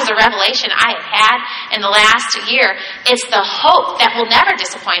 That was a revelation I have had in the last year. It's the hope that will never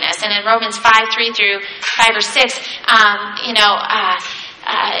disappoint us. And in Romans 5:3 through 5 or 6,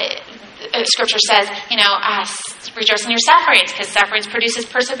 Scripture says, rejoice in your sufferings, because sufferings produces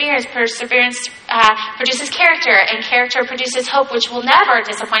perseverance, perseverance produces character, and character produces hope, which will never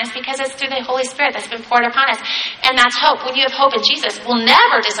disappoint us because it's through the Holy Spirit that's been poured upon us. And that's hope. When you have hope in Jesus, it will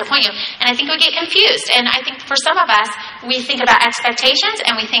never disappoint you. And I think we get confused. And I think for some of us, we think about expectations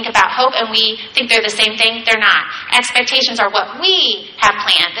and we think about hope, and we think they're the same thing. They're not. Expectations are what we have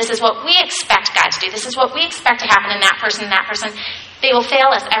planned. This is what we expect God to do. This is what we expect to happen in that person and that person. They will fail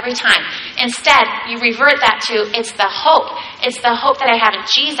us every time. Instead, you revert that to, it's the hope. It's the hope that I have in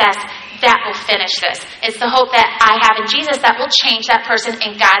Jesus. that will finish this. It's the hope that I have in Jesus that will change that person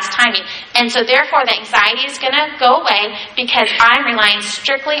in God's timing. And so therefore the anxiety is going to go away because I'm relying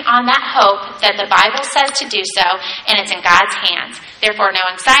strictly on that hope that the Bible says to do so, and it's in God's hands. Therefore no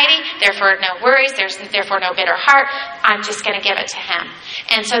anxiety, therefore no worries, there's therefore no bitter heart. I'm just going to give it to Him.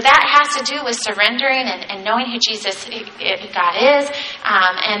 And so that has to do with surrendering and knowing who Jesus, God is.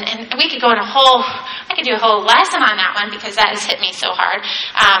 And we could go in I could do a whole lesson on that one because that has hit me so hard.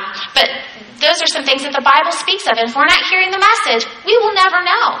 But those are some things that the Bible speaks of. And if we're not hearing the message, we will never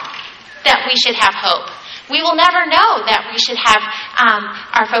know that we should have hope. We will never know that we should have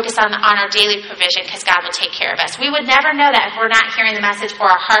our focus on our daily provision because God will take care of us. We would never know that if we're not hearing the message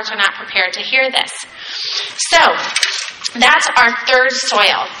or our hearts are not prepared to hear this. So, that's our third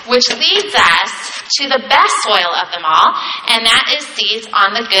soil, which leads us to the best soil of them all, and that is seeds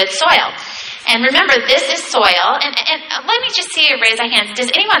on the good soil. And remember, this is soil, and let me just see you raise your hands.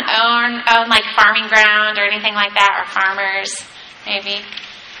 Does anyone own like farming ground or anything like that, or farmers, maybe?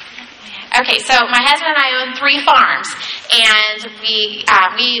 Okay, so my husband and I own 3 farms, and we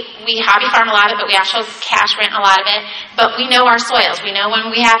hobby farm a lot of it, but we actually cash rent a lot of it. But we know our soils. We know when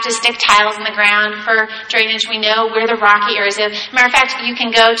we have to stick tiles in the ground for drainage. We know where the rocky areas are. Matter of fact, you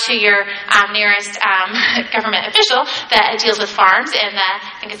can go to your nearest government official that deals with farms, and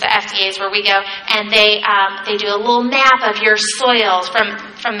I think it's the FDA is where we go, and they do a little map of your soils from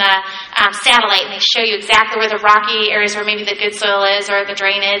the satellite, and they show you exactly where the rocky areas, or maybe the good soil is, or the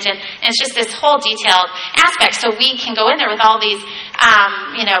drainage, and it's just this whole detailed aspect. So we can go in there with all these,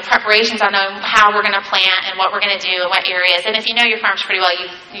 preparations on how we're going to plant and what we're going to do and what areas. And if you know your farms pretty well,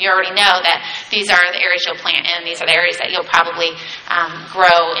 you already know that these are the areas you'll plant in. These are the areas that you'll probably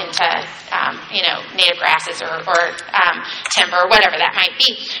grow into, native grasses or timber, whatever that might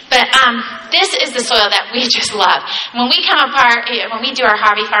be. But this is the soil that we just love. When we when we do our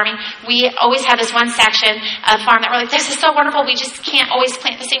hobby farming, we always have this one section of farm that we're like, this is so wonderful. We just can't always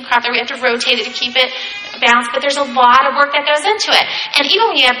plant the same crop there. We have to rotate it to keep it balanced, but there's a lot of work that goes into it. And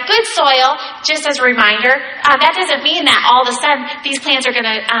even when you have good soil, just as a reminder, that doesn't mean that all of a sudden these plants are going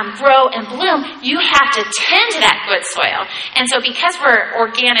to grow and bloom. You have to tend to that good soil. And so because we're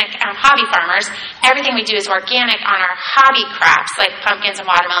organic hobby farmers, everything we do is organic on our hobby crops, like pumpkins and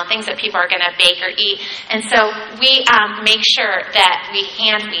watermelon, things that people are going to bake or eat. And so we make sure that we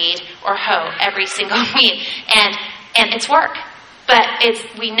hand weed or hoe every single weed. And it's work. But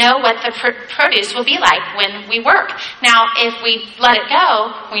we know what the produce will be like when we work. Now, if we let it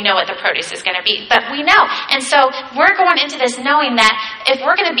go, we know what the produce is going to be. But we know. And so we're going into this knowing that if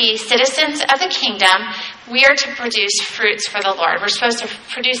we're going to be citizens of the kingdom, we are to produce fruits for the Lord. We're supposed to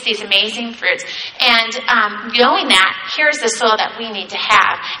produce these amazing fruits. And knowing that, here's the soil that we need to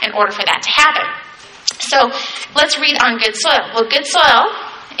have in order for that to happen. So let's read on good soil. Well, good soil,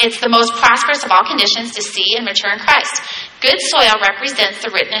 it's the most prosperous of all conditions to see and mature in Christ. Good soil represents the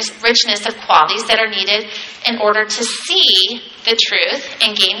richness of qualities that are needed in order to see the truth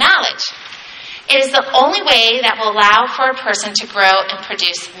and gain knowledge. It is the only way that will allow for a person to grow and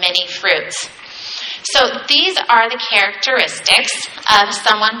produce many fruits. So these are the characteristics of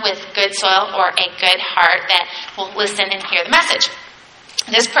someone with good soil or a good heart that will listen and hear the message.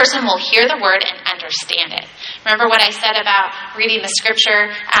 This person will hear the word and understand it. Remember what I said about reading the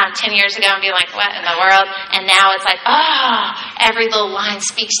scripture 10 years ago and being like, what in the world? And now it's like, every little line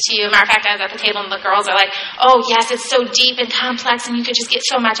speaks to you. Matter of fact, I was at the table and the girls are like, oh, yes, it's so deep and complex and you could just get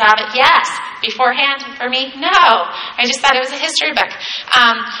so much out of it. Yes. Beforehand, for me, no. I just thought it was a history book.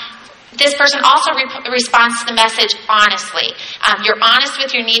 This person also responds to the message honestly. You're honest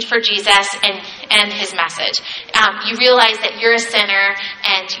with your need for Jesus and His message. You realize that you're a sinner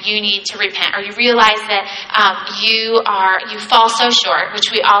and you need to repent, or you realize that you fall so short, which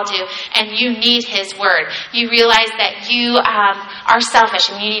we all do, and you need His word. You realize that you are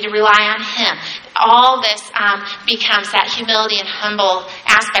selfish and you need to rely on Him. All this becomes that humility and humble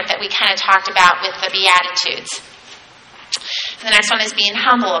aspect that we kind of talked about with the Beatitudes. The next one is being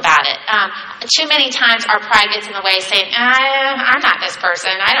humble about it. Too many times our pride gets in the way saying, I'm not this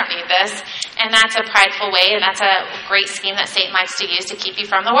person, I don't need this. And that's a prideful way, and that's a great scheme that Satan likes to use to keep you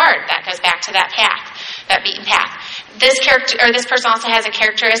from the word. That goes back to that path, that beaten path. This person also has a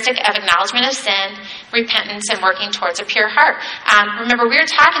characteristic of acknowledgement of sin, repentance, and working towards a pure heart. Remember, we were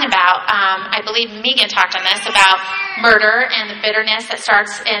talking about, I believe Megan talked on this, about murder and the bitterness that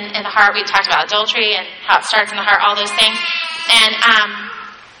starts in the heart. We talked about adultery and how it starts in the heart, all those things.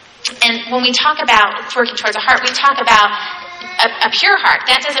 And when we talk about working towards a heart, we talk about a pure heart.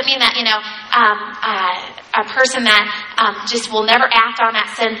 That doesn't mean that, a a person that just will never act on that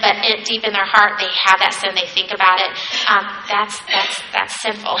sin, but deep in their heart they have that sin, they think about it, that's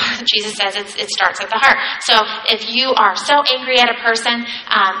sinful. Jesus says it starts at the heart. So if you are so angry at a person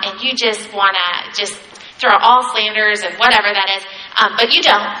and you just want to just throw all slanders and whatever that is, but you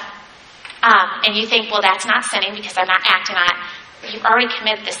don't, and you think, well, that's not sinning because I'm not acting on it, you've already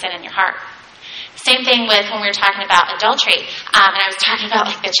committed the sin in your heart. Same thing with when we were talking about adultery, and I was talking about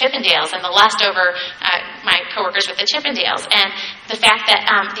like the Chippendales and the lust over my coworkers with the Chippendales, and the fact that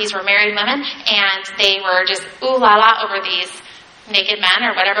these were married women and they were just ooh la la over these naked men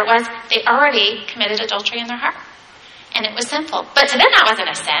or whatever it was. They already committed adultery in their heart, and it was sinful. But to them, that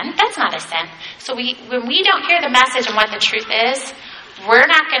wasn't a sin. That's not a sin. So when we don't hear the message and what the truth is, we're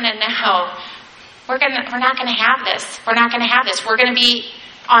not going to know. We're not going to have this. We're not going to have this. We're going to be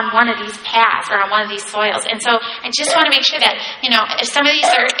on one of these paths or on one of these soils. And so I just want to make sure that, if some of these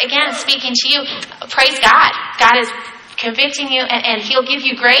are, again, speaking to you, praise God. God is convicting you and He'll give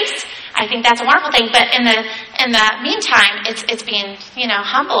you grace. I think that's a wonderful thing. But in the meantime, it's being,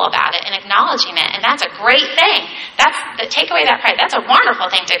 humble about it and acknowledging it. And that's a great thing. That's the take away that pride. That's a wonderful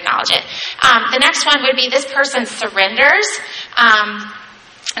thing to acknowledge it. The next one would be this person surrenders.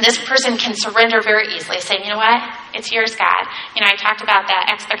 This person can surrender very easily, saying, you know what, it's yours, God. I talked about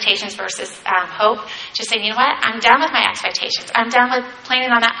that expectations versus hope. Just saying, you know what, I'm done with my expectations. I'm done with planning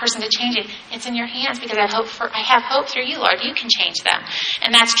on that person to change it. It's in your hands because I have hope through you, Lord. You can change them.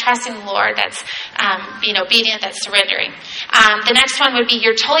 And that's trusting the Lord. That's being obedient. That's surrendering. The next one would be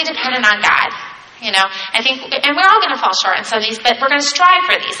you're totally dependent on God. I think, and we're all going to fall short on some of these, but we're going to strive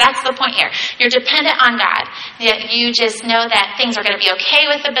for these. That's the point here. You're dependent on God. You just know that things are going to be okay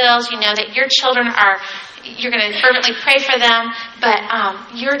with the bills. You know that your children you're going to fervently pray for them, but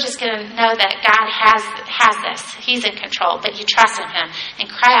you're just going to know that God has this. He's in control, but you trust in Him and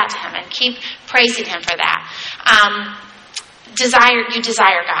cry out to Him and keep praising Him for that. You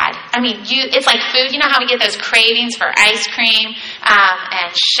desire God. It's like food. You know how we get those cravings for ice cream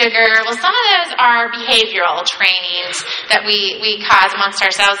and sugar? Well, some of those are behavioral trainings that we cause amongst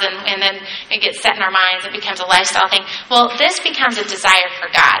ourselves, and then it gets set in our minds. It becomes a lifestyle thing. Well, this becomes a desire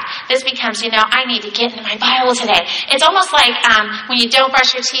for God. This becomes, I need to get into my Bible today. It's almost like when you don't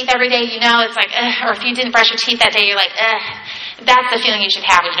brush your teeth every day, it's like, or if you didn't brush your teeth that day, you're like, That's the feeling you should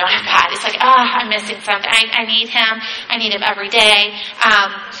have when you don't have God. It's like, I'm missing something. I need Him. I need Him every day.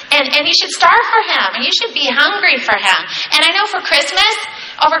 And you should starve for Him. And you should be hungry for Him. And I know over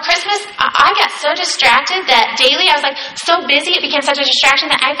Christmas, I got so distracted that daily I was like so busy. It became such a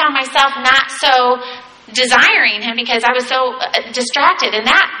distraction that I found myself not so desiring Him because I was so distracted. And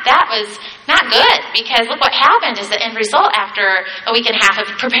that was not good, because look what happened is the end result after a week and a half of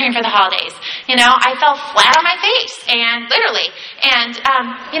preparing for the holidays. I fell flat on my face, and literally, and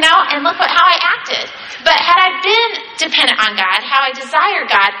look how I acted. But had I been dependent on God, how I desired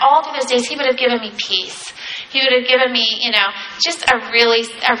God all through those days, He would have given me peace. He would have given me, just a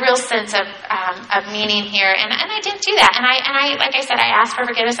real sense of meaning here. And I didn't do that. And I, like I said, I asked for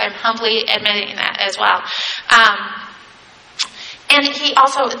forgiveness. I'm humbly admitting that as well. And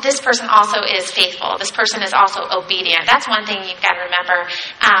this person also is faithful. This person is also obedient. That's one thing you've got to remember.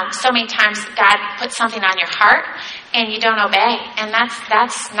 So many times God puts something on your heart and you don't obey. And that's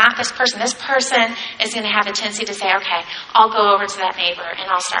not this person. This person is going to have a tendency to say, okay, I'll go over to that neighbor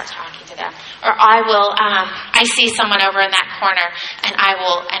and I'll start talking to them. Or I see someone over in that corner and I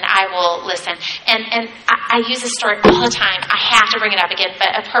will listen. And I use this story all the time. I have to bring it up again,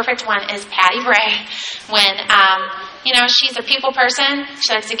 but a perfect one is Patty Bray. When, she's a people person.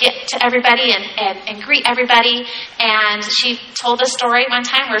 She likes to get to everybody and greet everybody. And she told a story one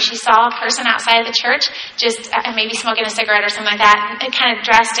time where she saw a person outside of the church just maybe smoking a cigarette or something like that, and kind of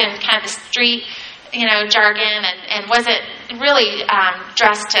dressed in kind of the street, jargon, and wasn't really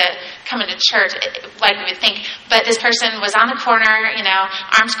dressed to come into church like we would think. But this person was on the corner,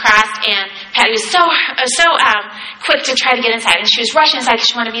 arms crossed, and Patty was so quick to try to get inside, and she was rushing inside because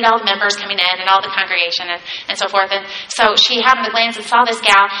she wanted to meet all the members coming in and all the congregation and so forth. And so she happened to glance and saw this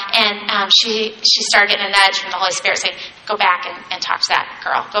gal, and she started getting a nudge from the Holy Spirit saying, go back and talk to that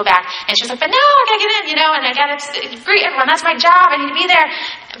girl. Go back. And she was like, but no, I gotta get in, and I gotta greet everyone. That's my job. I need to be there.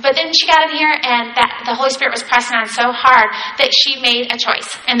 But then she got in here, and the Holy Spirit was pressing on so hard that she made a choice.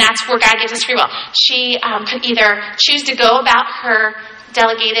 And that's where God gives us free will. She could either choose to go about her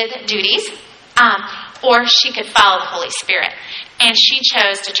delegated duties, or she could follow the Holy Spirit. And she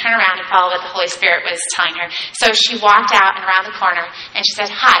chose to turn around and follow what the Holy Spirit was telling her. So she walked out and around the corner, and she said,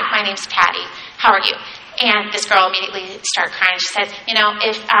 hi, my name's Patty. How are you? And this girl immediately started crying. She said,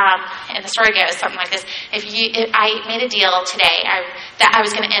 and the story goes something like this, if I made a deal today that I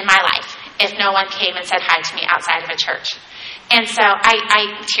was going to end my life. if no one came and said hi to me outside of a church. And so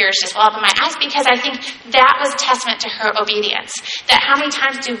tears just well up in my eyes, because I think that was testament to her obedience. That how many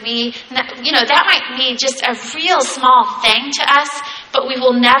times do we, that might be just a real small thing to us, but we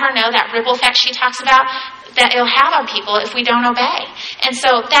will never know that ripple effect she talks about that it'll have on people if we don't obey. And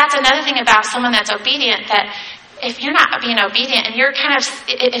so that's another thing about someone that's obedient, that if you're not being obedient and you're kind of,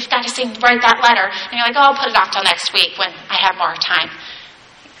 if God is saying, write that letter, and you're like, I'll put it off till next week when I have more time.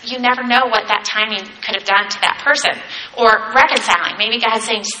 You never know what that timing could have done to that person. Or reconciling. Maybe God's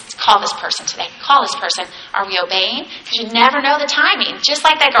saying, call this person today. Call this person. Are we obeying? Because you never know the timing. Just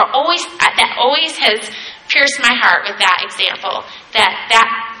like that girl, that always has pierced my heart with that example. That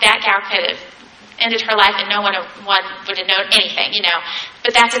gal could have ended her life and no one would have known anything,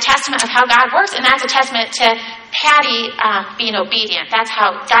 But that's a testament of how God works, and that's a testament to Patty being obedient. That's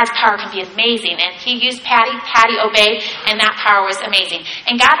how God's power can be amazing. And he used Patty obeyed, and that power was amazing.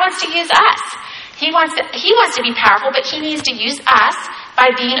 And God wants to use us. He wants to be powerful, but he needs to use us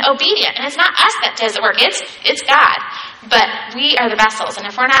by being obedient. And it's not us that does the work, it's God. But we are the vessels, and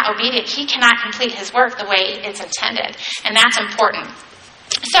if we're not obedient, he cannot complete his work the way it's intended. And that's important.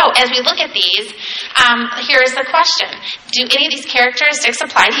 So, as we look at these, here is the question. Do any of these characteristics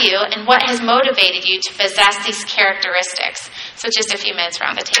apply to you, and what has motivated you to possess these characteristics? So just a few minutes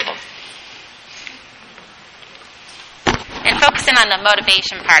around the table. And focusing on the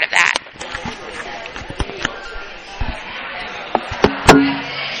motivation part of that.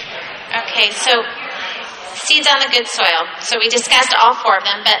 Okay, so seeds on the good soil. So we discussed all four of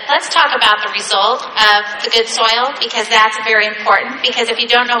them, but let's talk about the result of the good soil, because that's very important. Because if you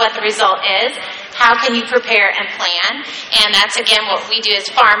don't know what the result is, how can you prepare and plan? And that's, again, what we do as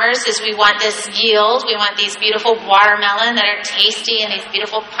farmers, is we want this yield. We want these beautiful watermelon that are tasty, and these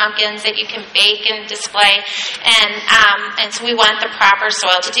beautiful pumpkins that you can bake and display. And so we want the proper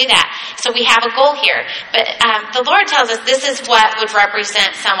soil to do that. So we have a goal here. But the Lord tells us this is what would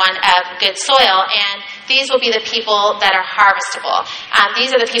represent someone of good soil, and these will be the people that are harvestable.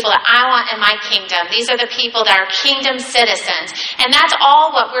 These are the people that I want in my kingdom. These are the people that are kingdom citizens. And that's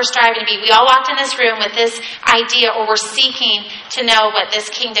all what we're striving to be. We all walked in this room with this idea, or we're seeking to know what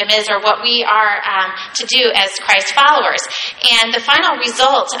this kingdom is, or what we are to do as Christ followers. And the final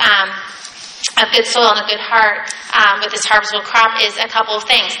result of good soil and a good heart with this harvestable crop is a couple of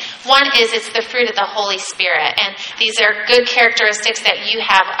things. One is it's the fruit of the Holy Spirit, and these are good characteristics that you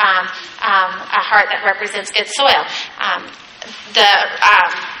have a heart that represents good soil. The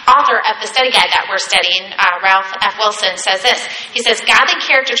author of the study guide that we're studying, Ralph F. Wilson, says this. He says, godly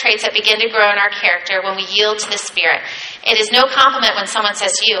character traits that begin to grow in our character when we yield to the Spirit. It is no compliment when someone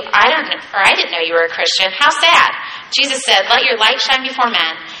says to you, I didn't know you were a Christian. How sad. Jesus said, let your light shine before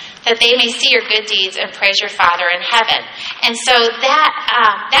men, that they may see your good deeds and praise your Father in heaven. And so that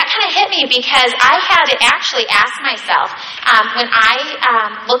kind of hit me, because I had to actually ask myself, when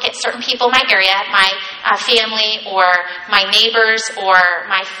I look at certain people in my area, my family or my neighbors or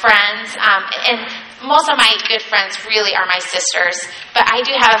my friends, and most of my good friends really are my sisters, but I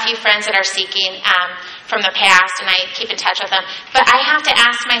do have a few friends that are seeking from the past, and I keep in touch with them. But I have to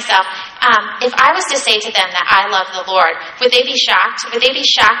ask myself, if I was to say to them that I love the Lord, would they be shocked? Would they be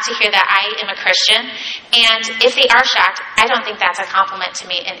shocked to hear that I am a Christian? And if they are shocked, I don't think that's a compliment to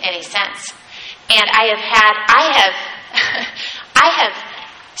me in any sense. And I have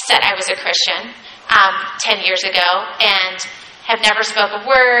said I was a Christian 10 years ago, and have never spoke a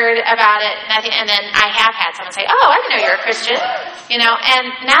word about it, nothing. And then I have had someone say, oh, I didn't know you're a Christian, and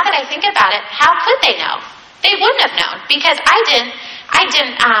now that I think about it, how could they know? They wouldn't have known, because I didn't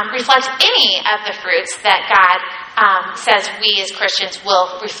reflect any of the fruits that God says we as Christians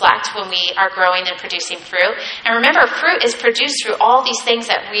will reflect when we are growing and producing fruit. And remember, fruit is produced through all these things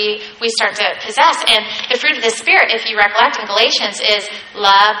that we start to possess. And the fruit of the Spirit, if you recollect in Galatians, is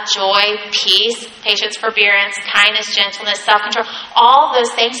love, joy, peace, patience, forbearance, kindness, gentleness, self-control. All those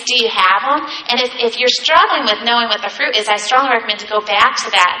things, do you have them? And if you're struggling with knowing what the fruit is, I strongly recommend to go back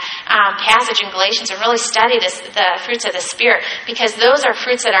to that passage in Galatians and really study the fruits of the Spirit, because those are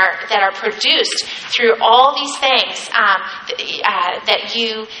fruits that are produced through all these things that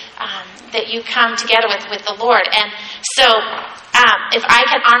you come together with the Lord. And so, if I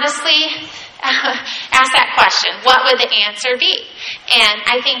could honestly ask that question, what would the answer be? And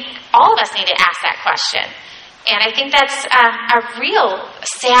I think all of us need to ask that question. And I think that's a real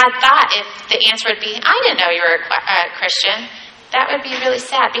sad thought if the answer would be, I didn't know you were a Christian. That would be really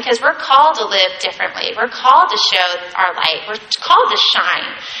sad, because we're called to live differently. We're called to show our light. We're called to shine.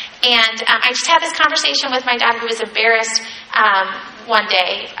 And I just had this conversation with my dad, who was embarrassed one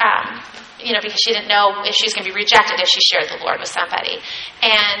day because she didn't know if she was going to be rejected if she shared the Lord with somebody.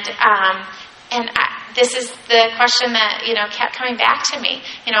 This is the question that, kept coming back to me.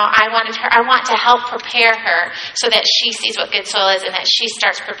 I want to help prepare her so that she sees what good soil is and that she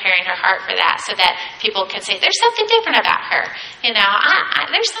starts preparing her heart for that so that people can say, there's something different about her.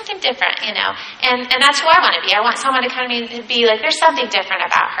 There's something different, and that's who I want to be. I want someone to come to be like, there's something different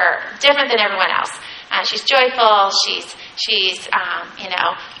about her, different than everyone else. She's joyful. She's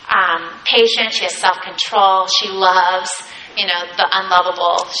patient. She has self-control. She loves the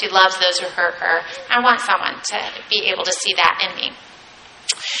unlovable. She loves those who hurt her. I want someone to be able to see that in me.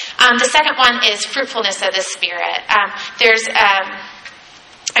 The second one is fruitfulness of the Spirit. There's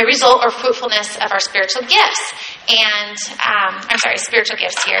a result or fruitfulness of our spiritual gifts. And, spiritual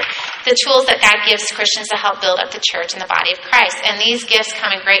gifts here. The tools that God gives Christians to help build up the church and the body of Christ. And these gifts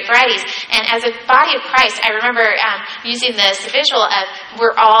come in great varieties. And as a body of Christ, I remember using this visual of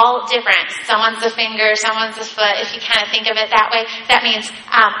we're all different. Someone's a finger, someone's a foot. If you kind of think of it that way, that means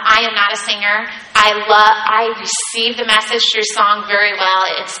I am not a singer. I receive the message through song very well.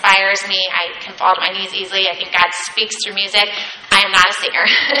 It inspires me. I can fall to my knees easily. I think God speaks through music. I am not a singer.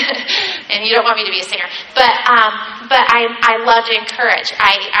 And you don't want me to be a singer. But I love to encourage.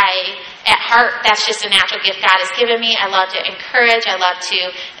 At heart, that's just a natural gift God has given me. I love to encourage. I love to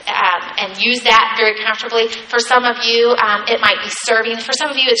and use that very comfortably. For some of you, it might be serving. For some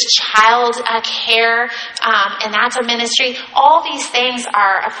of you, it's child care, and that's a ministry. All these things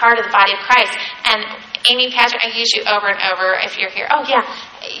are a part of the body of Christ. And Amy, Patrick, I use you over and over if you're here. Oh, yeah.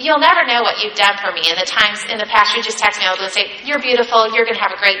 You'll never know what you've done for me. In the times in the past, you just text me and say, you're beautiful, you're going to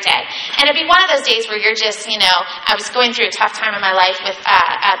have a great day. And it'd be one of those days where you're just, I was going through a tough time in my life with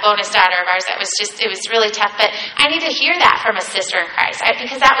a bonus daughter of ours that it was really tough. But I need to hear that from a sister in Christ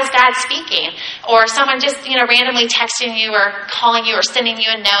because that was God speaking. Or someone just, randomly texting you or calling you or sending you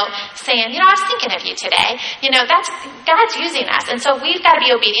a note saying, I was thinking of you today. That's God's using us. And so we've got to be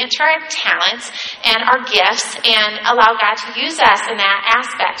obedient to our talents and our gifts and allow God to use us in that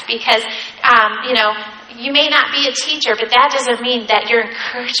aspect. Because, you may not be a teacher, but that doesn't mean that your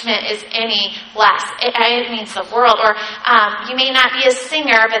encouragement is any less. It means the world. Or you may not be a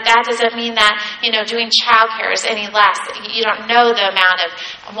singer, but that doesn't mean that, doing childcare is any less. You don't know the amount of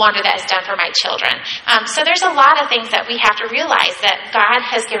wonder that is done for my children. So there's a lot of things that we have to realize that God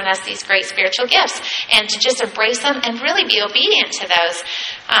has given us these great spiritual gifts and to just embrace them and really be obedient to those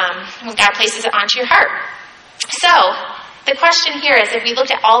when God places it onto your heart. So, the question here is if we looked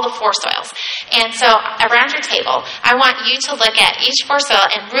at all the four soils. And so around your table, I want you to look at each four soil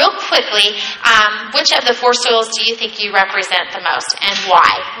and real quickly, which of the four soils do you think you represent the most and why?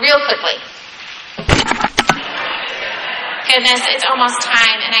 Real quickly. Goodness, it's almost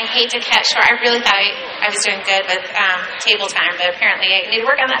time and I hate to cut short. I really thought I was doing good with table time, but apparently I need to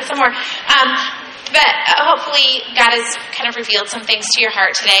work on that some more. But hopefully God has kind of revealed some things to your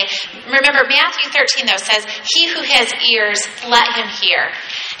heart today. Remember, Matthew 13, though, says, he who has ears, let him hear.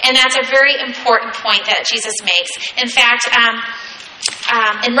 And that's a very important point that Jesus makes. In fact,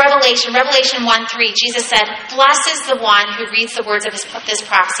 in Revelation 1:3, Jesus said, blessed is the one who reads the words of this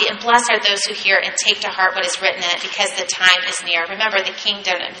prophecy, and blessed are those who hear and take to heart what is written in it, because the time is near. Remember, the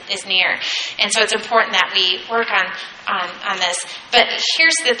kingdom is near. And so it's important that we work on this. But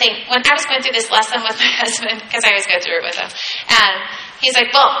here's the thing. When I was going through this lesson with my husband, because I always go through it with him, he's like,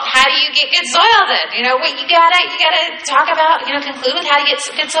 well, how do you get good soil then? What you gotta talk about, conclude with how to get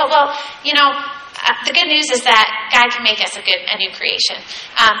good soil. Well, the good news is that God can make us a new creation.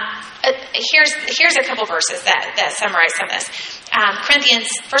 Here's a couple verses that summarize some of this. 1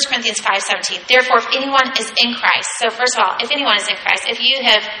 Corinthians 5:17. Therefore, if anyone is in Christ, so first of all, if anyone is in Christ, if you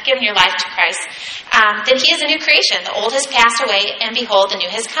have given your life to Christ, then he is a new creation. The old has passed away, and behold, the new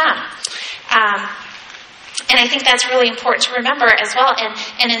has come. And I think that's really important to remember as well.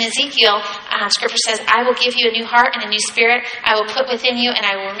 And in Ezekiel, Scripture says, I will give you a new heart and a new spirit. I will put within you, and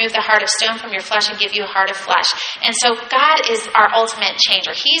I will remove the heart of stone from your flesh and give you a heart of flesh. And so God is our ultimate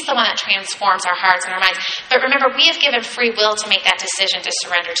changer. He's the one that transforms our hearts and our minds. But remember, we have given free will to make that decision to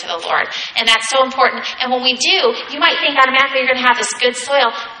surrender to the Lord. And that's so important. And when we do, you might think automatically you're going to have this good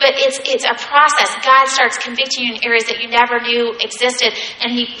soil, but it's a process. God starts convicting you in areas that you never knew existed,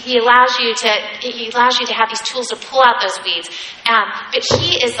 and He allows you to have these tools to pull out those weeds. But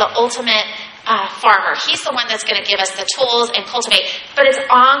He is the ultimate farmer. He's the one that's going to give us the tools and cultivate. But it's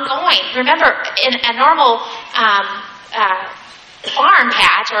ongoing. Remember, in a normal farm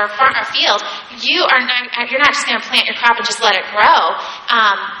patch or a field, you're not just going to plant your crop and just let it grow.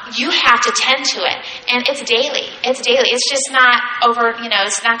 You have to tend to it, and it's daily. It's daily. It's just not over.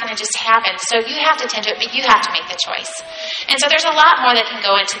 It's not going to just happen. So you have to tend to it, but you have to make the choice. And so there's a lot more that can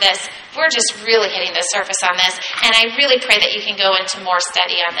go into this. We're just really hitting the surface on this, and I really pray that you can go into more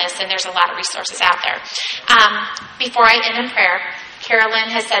study on this. And there's a lot of resources out there. Before I end in prayer, Carolyn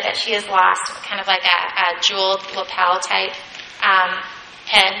has said that she has lost kind of like a jeweled lapel type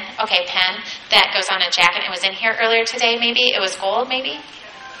pen that goes on a jacket. It was in here earlier today, maybe. It was gold, maybe?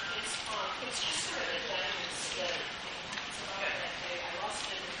 It's just sort of the diamonds that I lost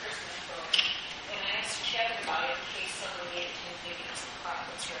it in the Christmas book. And I asked Kevin about it in case someone needed to, maybe it's the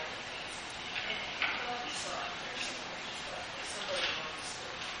profits or anything. And he saw it there somewhere. Somebody knows.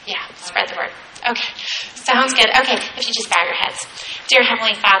 Yeah, spread the word. Okay, sounds good. Okay, if you just bow your heads. Dear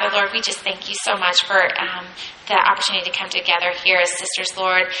Heavenly Father, Lord, we just thank you so much for the opportunity to come together here as sisters,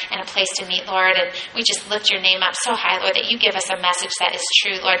 Lord, and a place to meet, Lord. And we just lift your name up so high, Lord, that you give us a message that is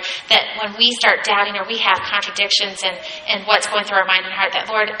true, Lord, that when we start doubting or we have contradictions in what's going through our mind and heart, that,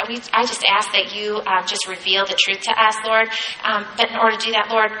 Lord, I just ask that you just reveal the truth to us, Lord. But in order to do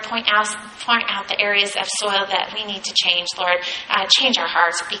that, Lord, point out the areas of soil that we need to change, Lord. Change our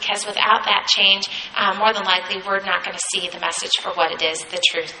hearts, because without that change, more than likely, we're not going to see the message for what it is, the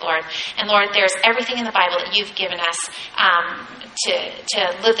truth, Lord. And Lord, there's everything in the Bible that you've given us to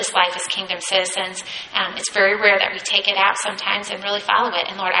live this life as kingdom citizens. It's very rare that we take it out sometimes and really follow it.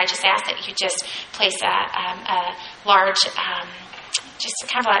 And Lord, I just ask that you just place a large, just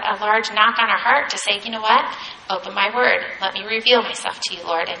kind of a large knock on our heart to say, you know what? Open my word. Let me reveal myself to you,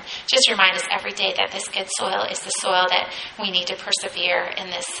 Lord. And just remind us every day that this good soil is the soil that we need to persevere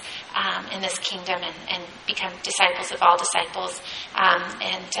in this kingdom and become disciples of all disciples,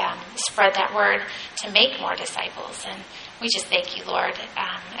 and spread that word to make more disciples. And we just thank you, Lord,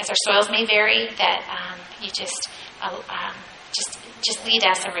 as our soils may vary, that you just lead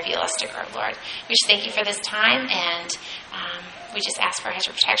us and reveal us to grow, Lord. We just thank you for this time, and we just ask for hedge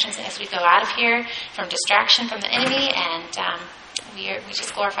of protections as we go out of here from distraction from the enemy, and we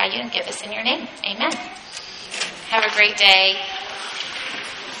just glorify you and give this in your name. Amen. Have a great day.